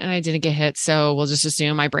intersection and I didn't get hit. So we'll just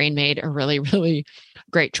assume my brain made a really, really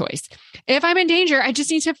great choice. If I'm in danger, I just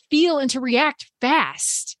need to feel and to react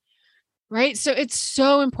fast, right? So it's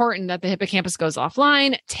so important that the hippocampus goes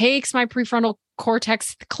offline, takes my prefrontal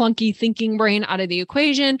cortex, clunky thinking brain out of the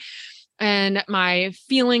equation, and my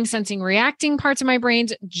feeling, sensing, reacting parts of my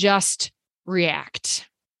brains just react,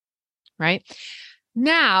 right?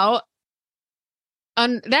 Now,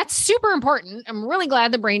 that's super important. I'm really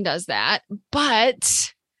glad the brain does that.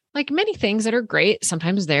 But like many things that are great,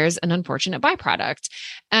 sometimes there's an unfortunate byproduct.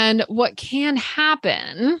 And what can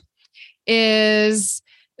happen is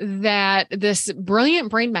that this brilliant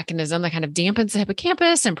brain mechanism that kind of dampens the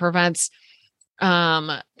hippocampus and prevents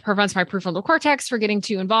my prefrontal cortex from getting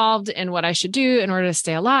too involved in what I should do in order to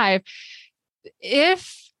stay alive.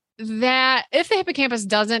 If the hippocampus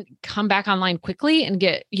doesn't come back online quickly and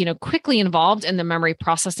get, quickly involved in the memory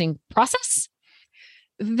processing process,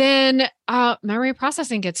 then memory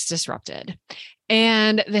processing gets disrupted.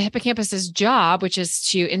 And the hippocampus's job, which is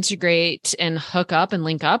to integrate and hook up and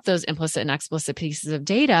link up those implicit and explicit pieces of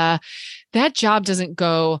data, that job doesn't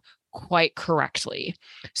go quite correctly.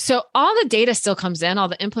 So all the data still comes in, all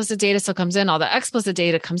the implicit data still comes in, all the explicit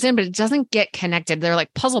data comes in, but it doesn't get connected. They're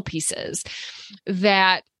like puzzle pieces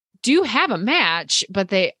that do have a match, but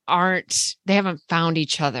they haven't found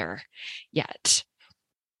each other yet.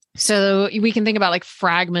 So we can think about like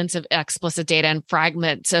fragments of explicit data and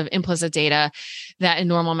fragments of implicit data that in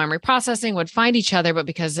normal memory processing would find each other, but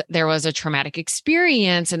because there was a traumatic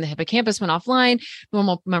experience and the hippocampus went offline,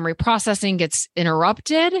 normal memory processing gets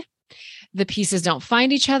interrupted. The pieces don't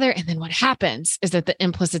find each other. And then what happens is that the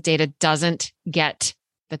implicit data doesn't get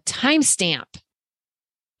the timestamp.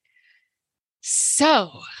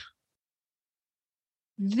 So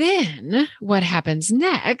then what happens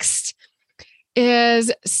next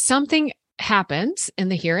is something happens in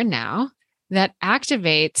the here and now that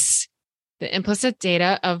activates the implicit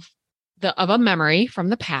data of a memory from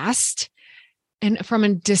the past and from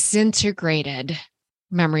a disintegrated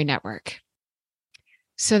memory network.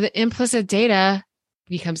 So the implicit data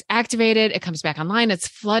becomes activated, it comes back online, it's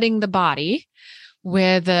flooding the body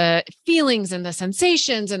with the feelings and the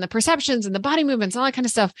sensations and the perceptions and the body movements, all that kind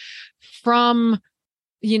of stuff from,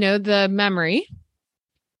 the memory.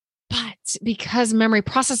 But because memory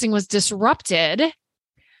processing was disrupted,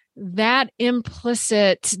 that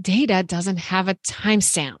implicit data doesn't have a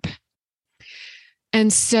timestamp.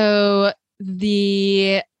 And so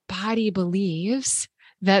the body believes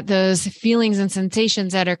that those feelings and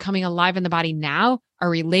sensations that are coming alive in the body now are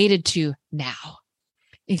related to now.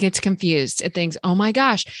 It gets confused. It thinks, oh my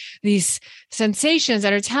gosh, these sensations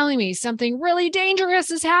that are telling me something really dangerous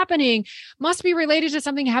is happening must be related to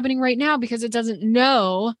something happening right now, because it doesn't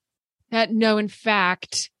know that no, in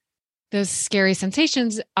fact, those scary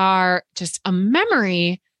sensations are just a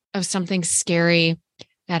memory of something scary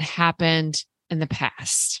that happened in the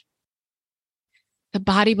past. The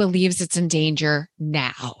body believes it's in danger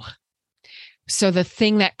now. So the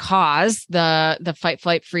thing that caused the fight,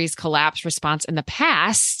 flight, freeze, collapse response in the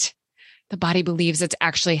past, the body believes it's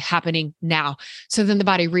actually happening now. So then the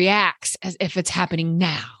body reacts as if it's happening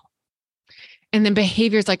now. And then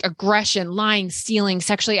behaviors like aggression, lying, stealing,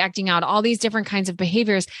 sexually acting out, all these different kinds of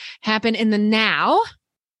behaviors happen in the now,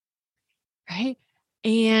 right?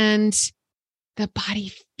 And the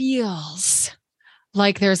body feels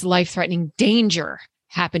like there's life-threatening danger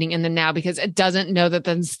happening in the now because it doesn't know that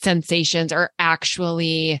the sensations are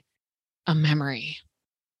actually a memory.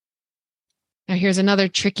 Now, here's another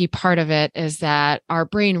tricky part of it is that our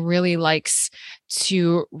brain really likes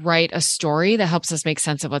to write a story that helps us make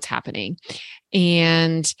sense of what's happening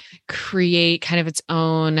and create kind of its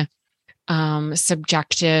own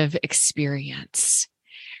subjective experience,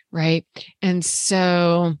 right? And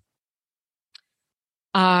so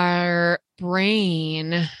our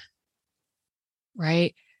brain,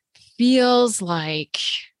 right, feels like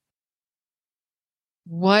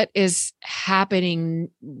what is happening,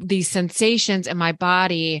 these sensations in my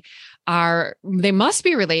body they must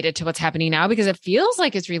be related to what's happening now because it feels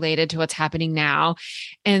like it's related to what's happening now.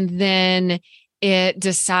 And then it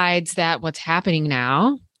decides that what's happening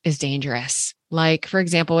now is dangerous. Like, for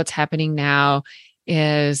example, what's happening now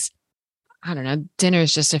is, I don't know, dinner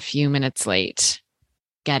is just a few minutes late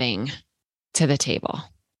getting to the table.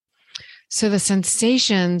 So the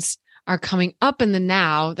sensations are coming up in the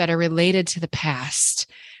now that are related to the past,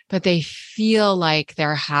 but they feel like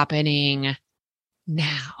they're happening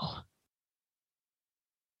now.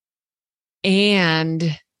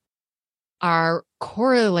 And are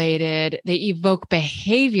correlated, they evoke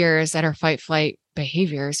behaviors that are fight, flight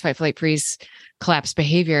behaviors, fight, flight, freeze, collapse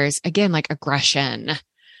behaviors, again, like aggression,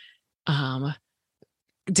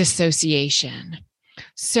 dissociation.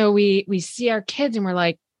 So we see our kids and we're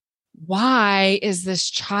like, why is this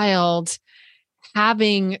child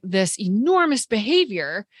having this enormous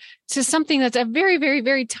behavior to something that's a very, very,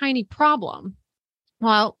 very tiny problem?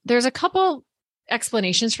 Well, there's a couple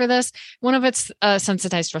explanations for this. One of it's a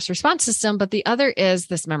sensitized stress response system, but the other is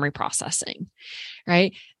this memory processing,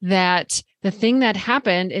 right? That the thing that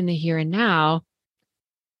happened in the here and now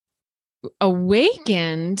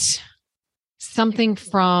awakened something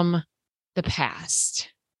from the past.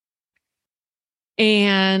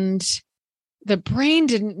 And the brain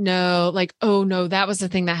didn't know, like, oh no, that was the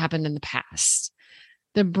thing that happened in the past.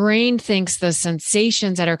 The brain thinks the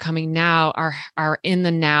sensations that are coming now are in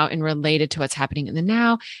the now and related to what's happening in the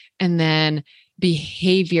now. And then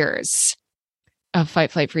behaviors of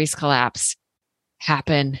fight, flight, freeze, collapse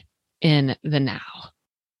happen in the now.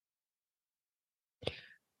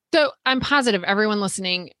 So I'm positive everyone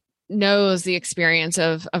listening knows the experience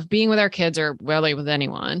of being with our kids or really with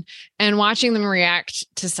anyone and watching them react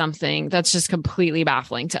to something that's just completely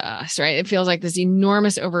baffling to us, right? It feels like this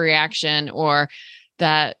enormous overreaction, or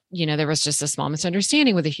that, there was just a small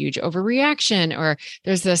misunderstanding with a huge overreaction, or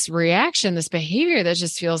there's this reaction, this behavior that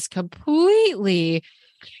just feels completely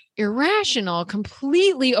irrational,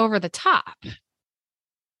 completely over the top.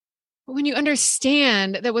 But when you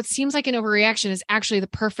understand that what seems like an overreaction is actually the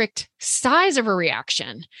perfect size of a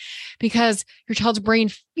reaction, because your child's brain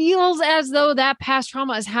feels as though that past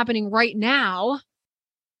trauma is happening right now,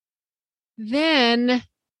 then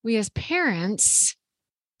we as parents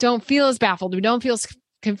don't feel as baffled. We don't feel as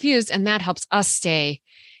confused. And that helps us stay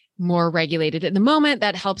more regulated in the moment.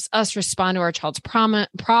 That helps us respond to our child's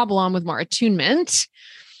problem with more attunement,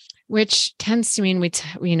 which tends to mean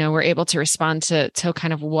we're able to respond to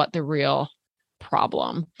kind of what the real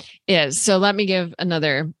problem is. So let me give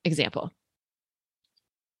another example.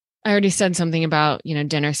 I already said something about,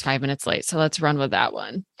 dinner's 5 minutes late. So let's run with that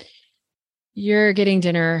one. You're getting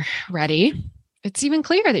dinner ready. It's even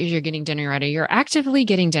clear that you're getting dinner ready. You're actively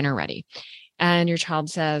getting dinner ready. And your child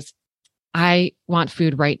says, I want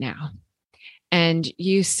food right now. And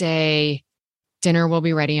you say, dinner will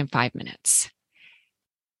be ready in 5 minutes.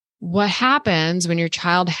 What happens when your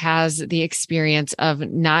child has the experience of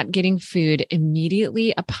not getting food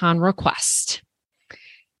immediately upon request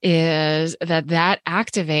is that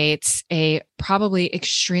activates a probably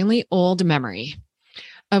extremely old memory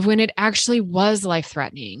of when it actually was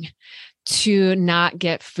life-threatening to not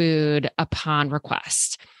get food upon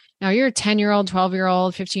request. Now you're a 10-year-old,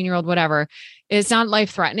 12-year-old, 15-year-old, whatever. It's not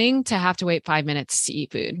life-threatening to have to wait 5 minutes to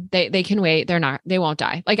eat food. They can wait. They won't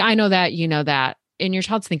die. Like, I know that, that, and your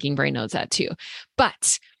child's thinking brain knows that too.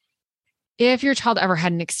 But if your child ever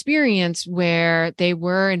had an experience where they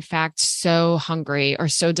were in fact so hungry or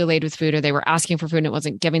so delayed with food, or they were asking for food and it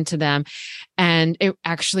wasn't given to them, and it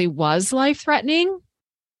actually was life-threatening,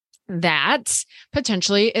 that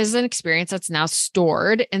potentially is an experience that's now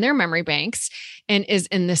stored in their memory banks and is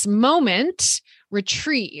in this moment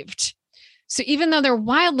retrieved. So even though they're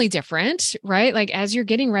wildly different, right? Like as you're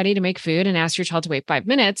getting ready to make food and ask your child to wait 5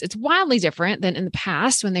 minutes, it's wildly different than in the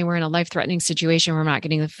past when they were in a life-threatening situation where not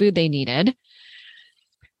getting the food they needed.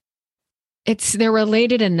 They're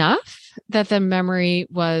related enough that the memory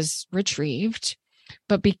was retrieved,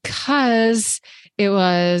 but because it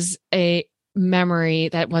was a memory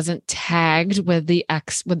that wasn't tagged with the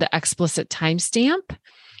explicit timestamp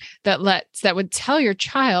that would tell your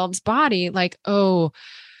child's body like, oh,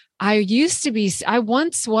 I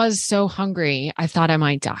once was so hungry, I thought I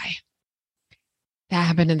might die. That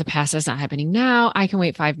happened in the past. That's not happening now. I can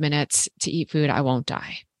wait 5 minutes to eat food. I won't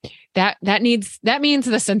die. That means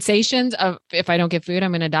the sensations of if I don't get food,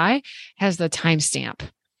 I'm going to die has the timestamp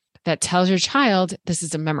that tells your child this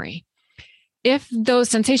is a memory. If those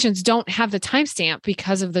sensations don't have the timestamp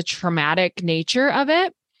because of the traumatic nature of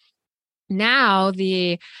it, now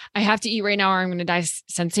I have to eat right now or I'm going to die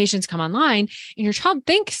sensations come online, and your child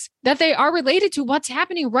thinks that they are related to what's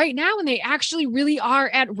happening right now, and they actually really are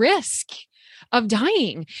at risk of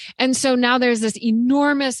dying. And so now there's this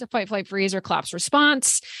enormous fight, flight, freeze, or collapse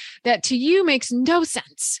response that to you makes no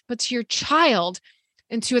sense, but to your child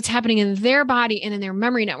and to what's happening in their body and in their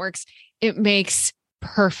memory networks, it makes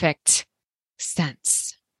perfect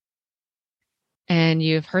sense. And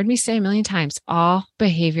you've heard me say a million times, all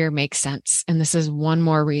behavior makes sense. And this is one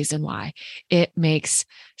more reason why it makes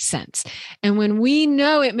sense. And when we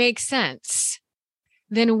know it makes sense,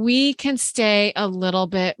 then we can stay a little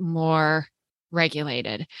bit more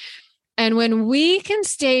regulated. And when we can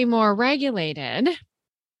stay more regulated,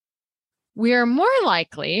 we are more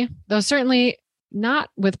likely, though certainly not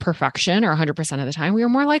with perfection or 100% of the time, we are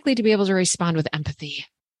more likely to be able to respond with empathy.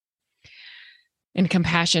 And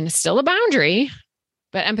compassion is still a boundary,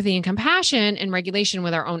 but empathy and compassion and regulation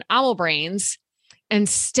with our own owl brains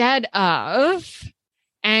instead of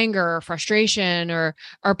anger or frustration or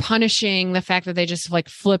punishing the fact that they just like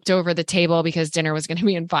flipped over the table because dinner was going to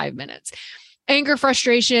be in 5 minutes. Anger,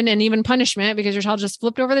 frustration, and even punishment because your child just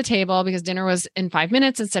flipped over the table because dinner was in 5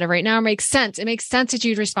 minutes instead of right now makes sense. It makes sense that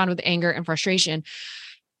you'd respond with anger and frustration.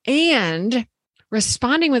 And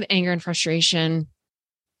responding with anger and frustration,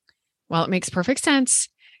 while it makes perfect sense,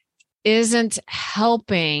 isn't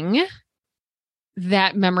helping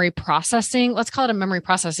that memory processing. Let's call it a memory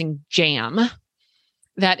processing jam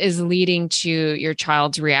that is leading to your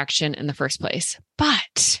child's reaction in the first place.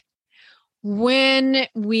 But when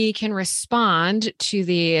we can respond to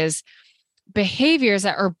these behaviors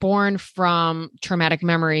that are born from traumatic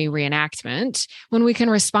memory reenactment, when we can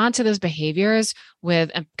respond to those behaviors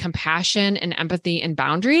with compassion and empathy and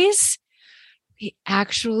boundaries, we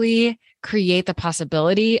actually create the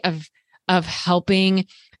possibility of helping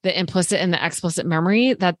the implicit and the explicit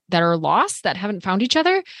memory that are lost, that haven't found each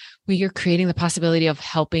other. We are creating the possibility of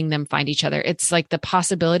helping them find each other. It's like the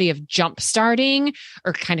possibility of jump starting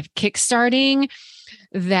or kind of kick starting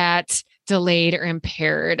that delayed or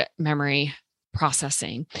impaired memory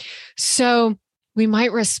processing. So we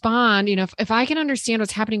might respond, if I can understand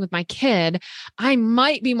what's happening with my kid, I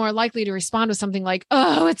might be more likely to respond with something like,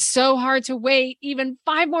 oh, it's so hard to wait even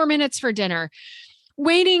 5 more minutes for dinner.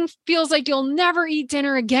 Waiting feels like you'll never eat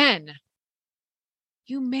dinner again.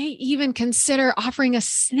 You may even consider offering a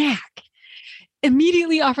snack,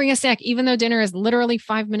 immediately offering a snack, even though dinner is literally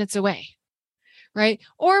 5 minutes away. Right?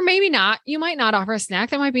 Or maybe not. You might not offer a snack.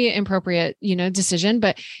 That might be an appropriate, decision,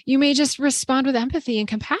 but you may just respond with empathy and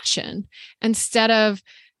compassion instead of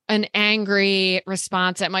an angry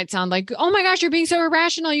response that might sound like, oh my gosh, you're being so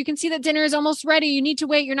irrational. You can see that dinner is almost ready. You need to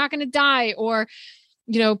wait. You're not going to die. Or,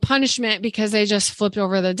 punishment because they just flipped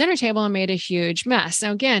over the dinner table and made a huge mess.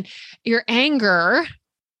 Now, again, your anger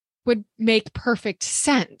would make perfect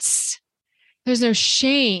sense. There's no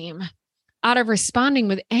shame out of responding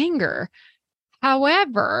with anger.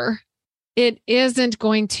 However, it isn't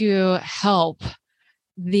going to help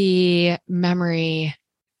the memory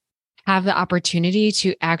have the opportunity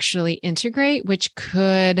to actually integrate, which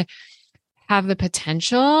could have the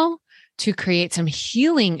potential to create some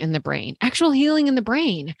healing in the brain, actual healing in the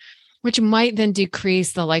brain, which might then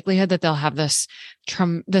decrease the likelihood that they'll have this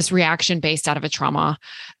reaction based out of a trauma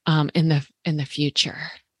in the future,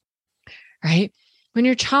 right? When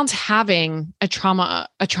your child's having a trauma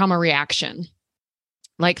reaction,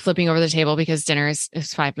 like flipping over the table because dinner is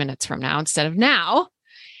 5 minutes from now instead of now.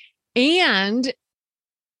 And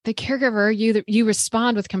the caregiver, you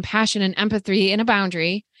respond with compassion and empathy and a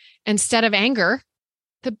boundary instead of anger.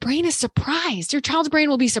 The brain is surprised. Your child's brain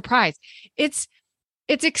will be surprised. It's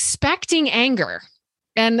expecting anger.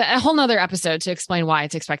 And a whole nother episode to explain why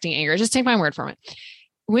it's expecting anger. Just take my word from it.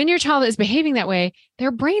 When your child is behaving that way,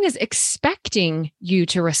 their brain is expecting you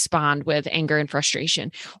to respond with anger and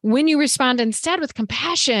frustration. When you respond instead with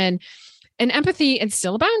compassion and empathy and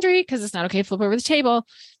still a boundary, because it's not okay to flip over the table,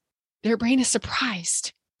 their brain is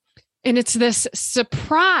surprised. And it's this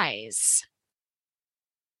surprise,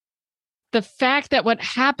 the fact that what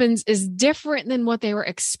happens is different than what they were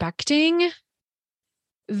expecting,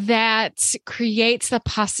 that creates the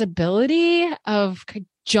possibility of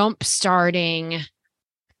jump starting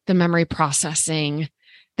the memory processing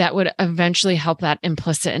that would eventually help that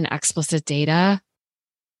implicit and explicit data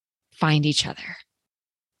find each other.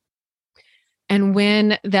 And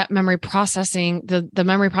when that memory processing, the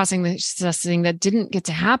memory processing that didn't get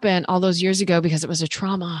to happen all those years ago because it was a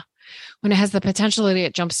trauma, when it has the potential to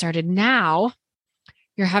get jump started now,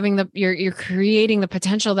 you're creating the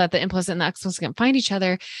potential that the implicit and the explicit can find each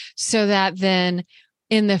other, so that then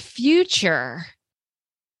in the future,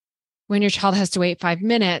 when your child has to wait 5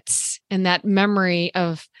 minutes, and that memory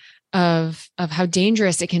of how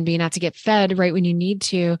dangerous it can be not to get fed right when you need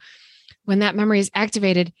to, when that memory is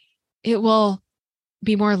activated, it will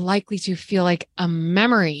be more likely to feel like a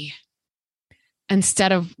memory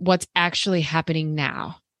instead of what's actually happening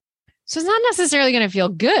now. So it's not necessarily going to feel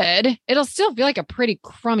good. It'll still feel like a pretty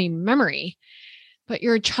crummy memory, but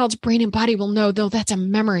your child's brain and body will know, though, that's a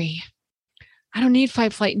memory. I don't need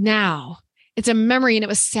fight, flight now. It's a memory, and it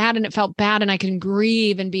was sad and it felt bad, and I can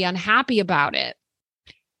grieve and be unhappy about it.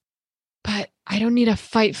 But I don't need a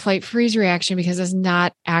fight, flight, freeze reaction because it's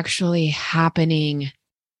not actually happening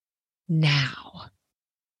now.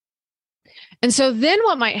 And so then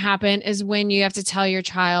what might happen is when you have to tell your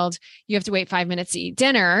child you have to wait 5 minutes to eat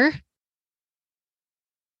dinner,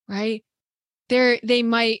 right? They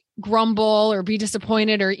might grumble or be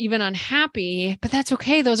disappointed or even unhappy, but that's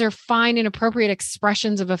okay. Those are fine and appropriate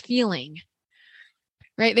expressions of a feeling,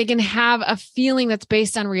 right? They can have a feeling that's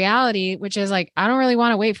based on reality, which is like, I don't really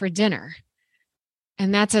want to wait for dinner.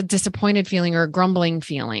 And that's a disappointed feeling or a grumbling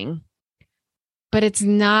feeling. But it's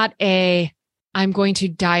not a, I'm going to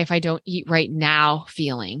die if I don't eat right now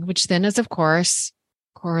feeling, which then is, of course,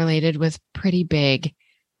 correlated with pretty big,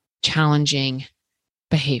 challenging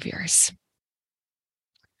behaviors.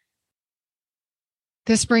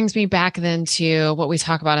 This brings me back then to what we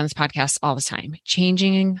talk about on this podcast all the time.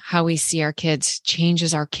 Changing how we see our kids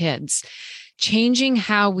changes our kids. Changing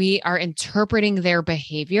how we are interpreting their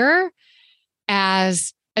behavior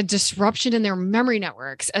as a disruption in their memory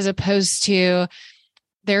networks, as opposed to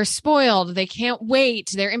they're spoiled, they can't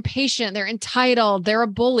wait, they're impatient, they're entitled, they're a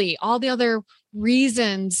bully, all the other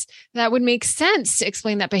reasons that would make sense to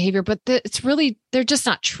explain that behavior. But it's really, they're just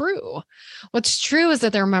not true. What's true is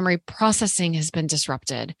that their memory processing has been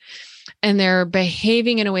disrupted, and they're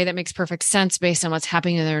behaving in a way that makes perfect sense based on what's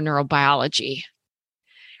happening in their neurobiology,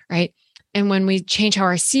 right? And when we change how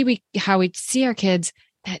we see our kids,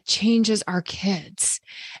 that changes our kids.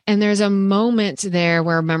 And there's a moment there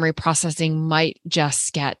where memory processing might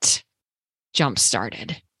just get jump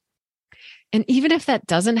started. And even if that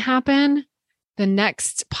doesn't happen, the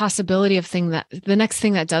next thing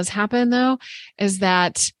that does happen, though, is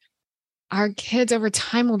that our kids over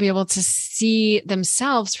time will be able to see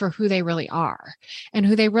themselves for who they really are. And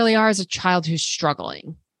who they really are is a child who's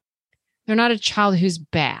struggling. They're not a child who's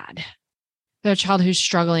bad. They're a child who's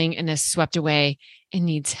struggling and is swept away and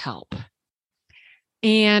needs help.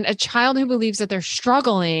 And a child who believes that they're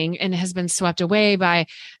struggling and has been swept away by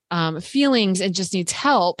feelings and just needs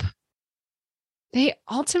help, they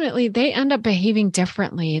end up behaving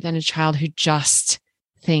differently than a child who just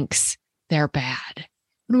thinks they're bad.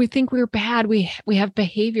 When we think we're bad, we have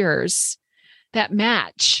behaviors that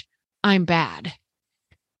match I'm bad.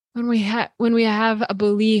 When we have a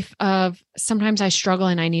belief of sometimes I struggle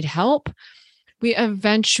and I need help, we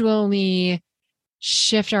eventually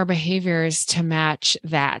shift our behaviors to match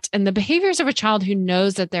that. And the behaviors of a child who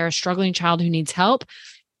knows that they're a struggling child who needs help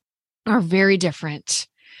are very different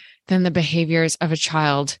than the behaviors of a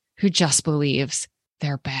child who just believes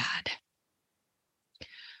they're bad.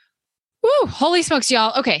 Woo, holy smokes,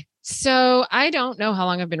 y'all. Okay, so I don't know how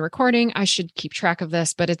long I've been recording. I should keep track of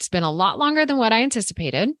this, but it's been a lot longer than what I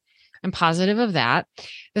anticipated. I'm positive of that.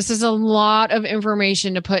 This is a lot of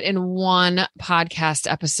information to put in one podcast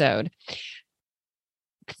episode.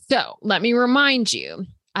 So let me remind you,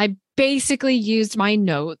 I basically used my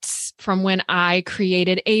notes from when I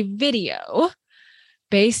created a video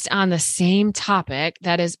based on the same topic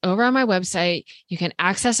that is over on my website. You can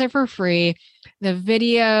access it for free. The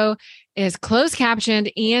video is closed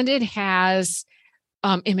captioned, and it has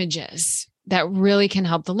images that really can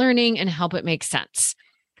help the learning and help it make sense.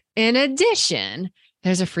 In addition,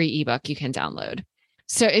 there's a free ebook you can download.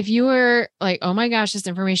 So if you were like, oh my gosh, this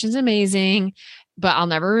information is amazing, but I'll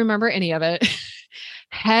never remember any of it,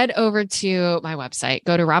 head over to my website,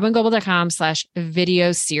 go to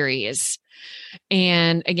robingoble.com/video series.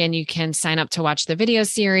 And again, you can sign up to watch the video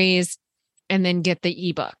series and then get the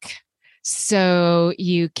ebook. So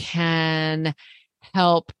you can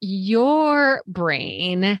help your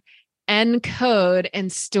brain encode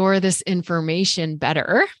and store this information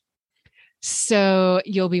better. So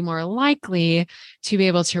you'll be more likely to be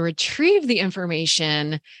able to retrieve the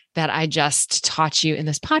information that I just taught you in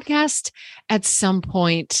this podcast at some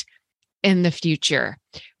point in the future.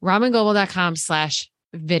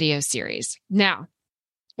 robingoble.com/video series. Now,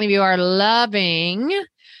 if you are loving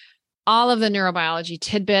all of the neurobiology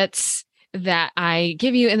tidbits that I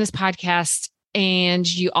give you in this podcast, and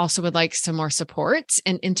you also would like some more support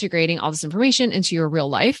in integrating all this information into your real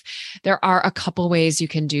life, there are a couple ways you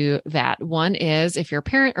can do that. One is if you're a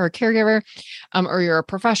parent or a caregiver, or you're a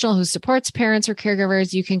professional who supports parents or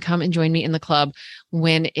caregivers, you can come and join me in the club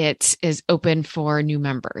when it is open for new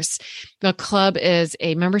members. The club is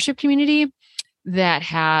a membership community that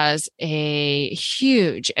has a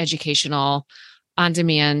huge educational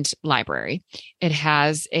on-demand library. It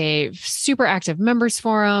has a super active members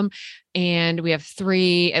forum, and we have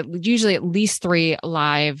usually at least 3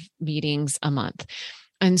 live meetings a month.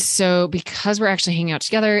 And so because we're actually hanging out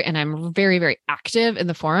together and I'm very, very active in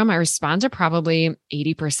the forum, I respond to probably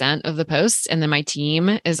 80% of the posts. And then my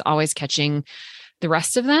team is always catching the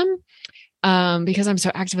rest of them. Because I'm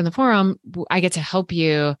so active in the forum, I get to help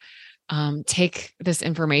you take this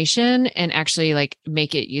information and actually like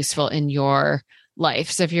make it useful in your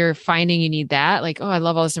life. So if you're finding you need that, like, oh, I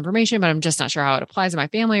love all this information, but I'm just not sure how it applies to my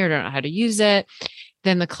family or don't know how to use it,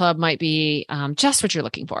 then the club might be just what you're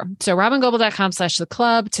looking for. So robingoble.com/the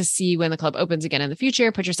club to see when the club opens again in the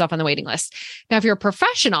future. Put yourself on the waiting list. Now, if you're a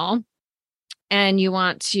professional and you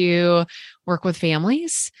want to work with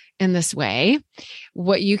families in this way,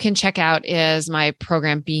 what you can check out is my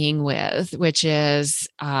program Being With, which is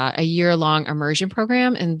a year-long immersion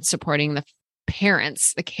program in supporting the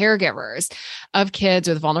parents, the caregivers of kids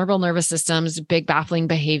with vulnerable nervous systems, big baffling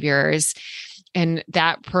behaviors. And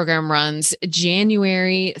that program runs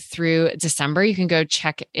January through December. You can go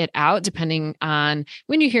check it out depending on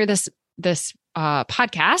when you hear this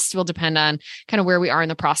podcast. Will depend on kind of where we are in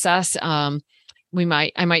the process. I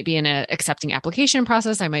might be in an accepting application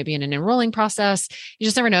process. I might be in an enrolling process. You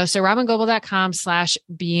just never know. So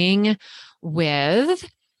robingoble.com/being with.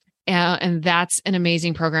 And that's an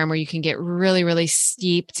amazing program where you can get really, really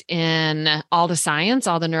steeped in all the science,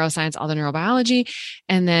 all the neuroscience, all the neurobiology,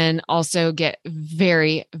 and then also get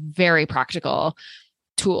very, very practical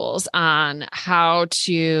tools on how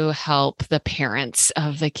to help the parents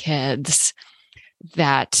of the kids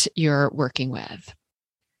that you're working with.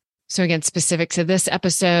 So again, specific to this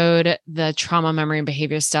episode, the trauma, memory, and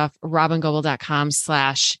behavior stuff,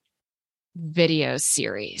 robingoble.com/video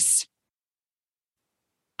series.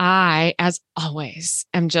 I, as always,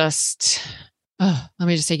 am just, let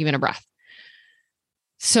me just take even a breath.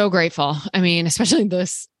 So grateful. I mean, especially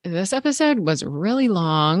this episode was really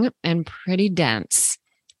long and pretty dense.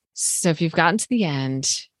 So if you've gotten to the end,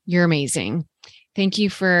 you're amazing. Thank you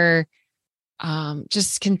for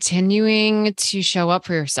just continuing to show up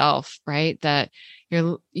for yourself, right? That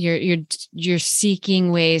you're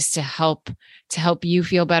seeking ways to help you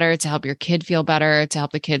feel better, to help your kid feel better, to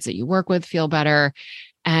help the kids that you work with feel better.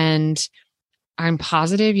 And I'm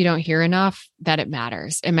positive you don't hear enough that it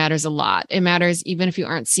matters. It matters a lot. It matters even if you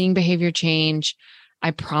aren't seeing behavior change.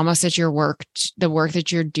 I promise that the work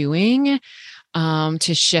that you're doing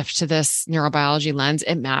to shift to this neurobiology lens,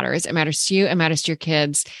 it matters. It matters to you. It matters to your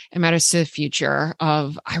kids. It matters to the future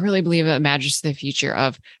I really believe it matters to the future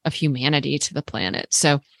of humanity, to the planet.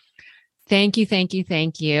 So thank you, thank you,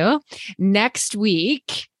 thank you. Next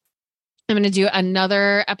week, I'm going to do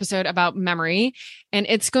another episode about memory, and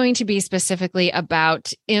it's going to be specifically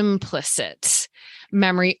about implicit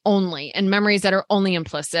memory only, and memories that are only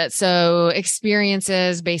implicit. So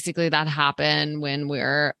experiences basically that happen when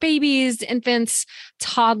we're babies, infants,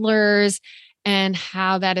 toddlers, and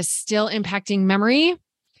how that is still impacting memory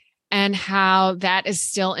and how that is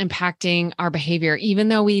still impacting our behavior, even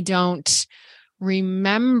though we don't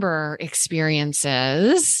remember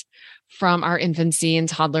experiences from our infancy and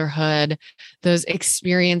toddlerhood. Those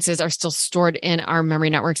experiences are still stored in our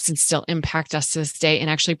memory networks and still impact us to this day in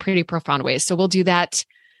actually pretty profound ways. So we'll do that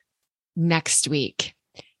next week.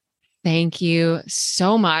 Thank you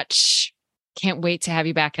so much. Can't wait to have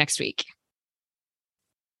you back next week.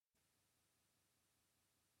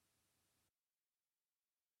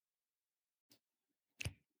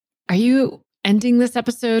 Are you ending this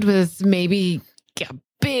episode with maybe a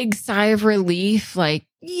big sigh of relief? Like,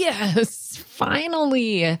 yes,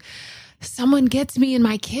 finally, someone gets me and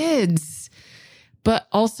my kids. But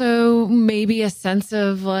also maybe a sense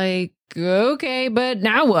of like, okay, but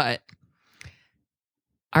now what?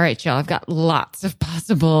 All right, y'all, I've got lots of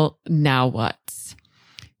possible now whats.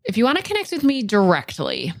 If you want to connect with me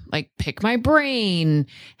directly, like pick my brain,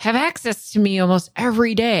 have access to me almost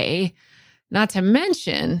every day, not to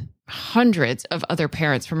mention hundreds of other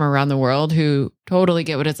parents from around the world who totally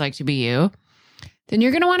get what it's like to be you, then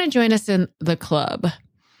you're going to want to join us in the club.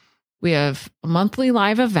 We have monthly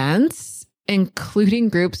live events, including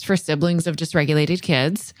groups for siblings of dysregulated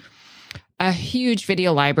kids, a huge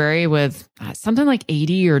video library with something like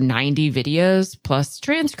 80 or 90 videos, plus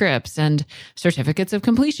transcripts and certificates of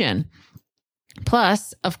completion.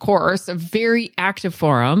 Plus, of course, a very active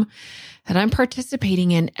forum that I'm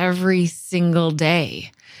participating in every single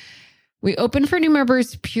day. We open for new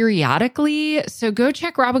members periodically, so go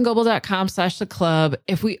check robingoble.com/the club.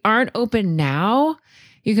 If we aren't open now,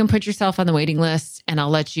 you can put yourself on the waiting list and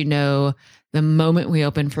I'll let you know the moment we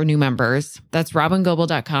open for new members. That's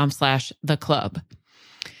robingoble.com/the club.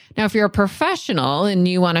 Now, if you're a professional and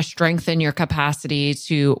you want to strengthen your capacity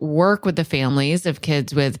to work with the families of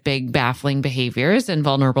kids with big, baffling behaviors and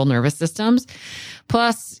vulnerable nervous systems,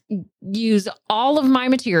 plus use all of my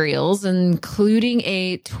materials, including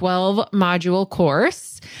a 12-module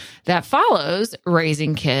course that follows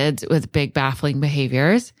raising kids with big, baffling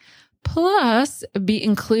behaviors, plus be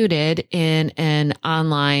included in an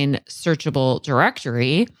online searchable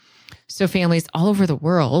directory so families all over the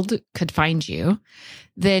world could find you,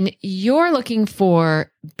 then you're looking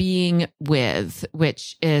for Being With,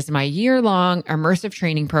 which is my year-long immersive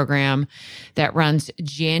training program that runs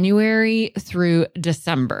January through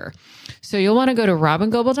December. So you'll want to go to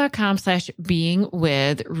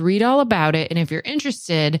robingoble.com/beingwith, read all about it. And if you're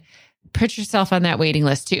interested, put yourself on that waiting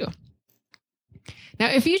list too. Now,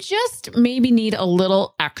 if you just maybe need a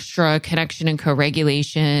little extra connection and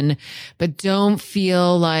co-regulation, but don't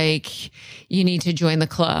feel like you need to join the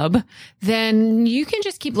club, then you can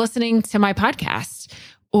just keep listening to my podcast.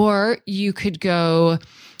 Or you could go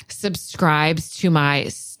subscribe to my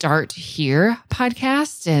Start Here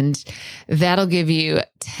podcast, and that'll give you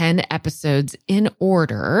 10 episodes in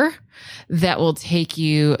order that will take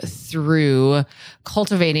you through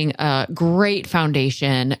cultivating a great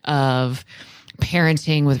foundation of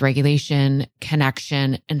parenting with regulation,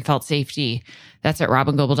 connection, and felt safety. That's at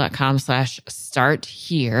robingoble.com/start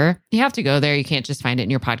here. You have to go there. You can't just find it in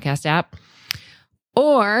your podcast app.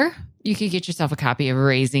 Or you could get yourself a copy of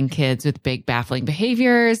Raising Kids with Big Baffling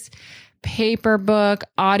Behaviors, paper book,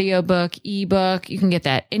 audiobook, ebook. You can get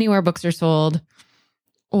that anywhere books are sold.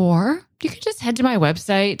 Or you could just head to my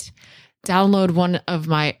website, download one of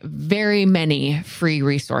my very many free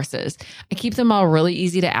resources. I keep them all really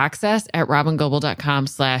easy to access at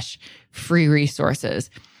robingoble.com/free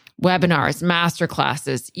resources. Webinars,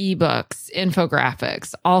 masterclasses, ebooks,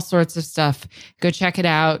 infographics, all sorts of stuff. Go check it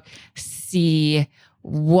out. See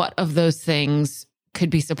what of those things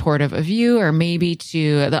could be supportive of you or maybe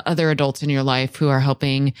to the other adults in your life who are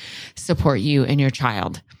helping support you and your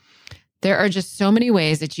child. There are just so many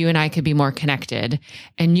ways that you and I could be more connected,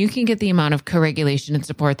 and you can get the amount of co-regulation and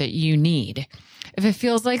support that you need. If it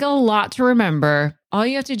feels like a lot to remember, all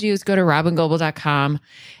you have to do is go to robingoble.com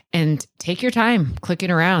and take your time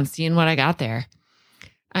clicking around, seeing what I got there.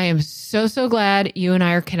 I am so glad you and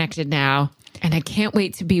I are connected now, and I can't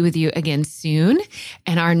wait to be with you again soon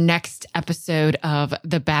in our next episode of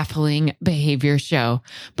the Baffling Behavior Show.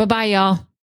 Bye-bye, y'all.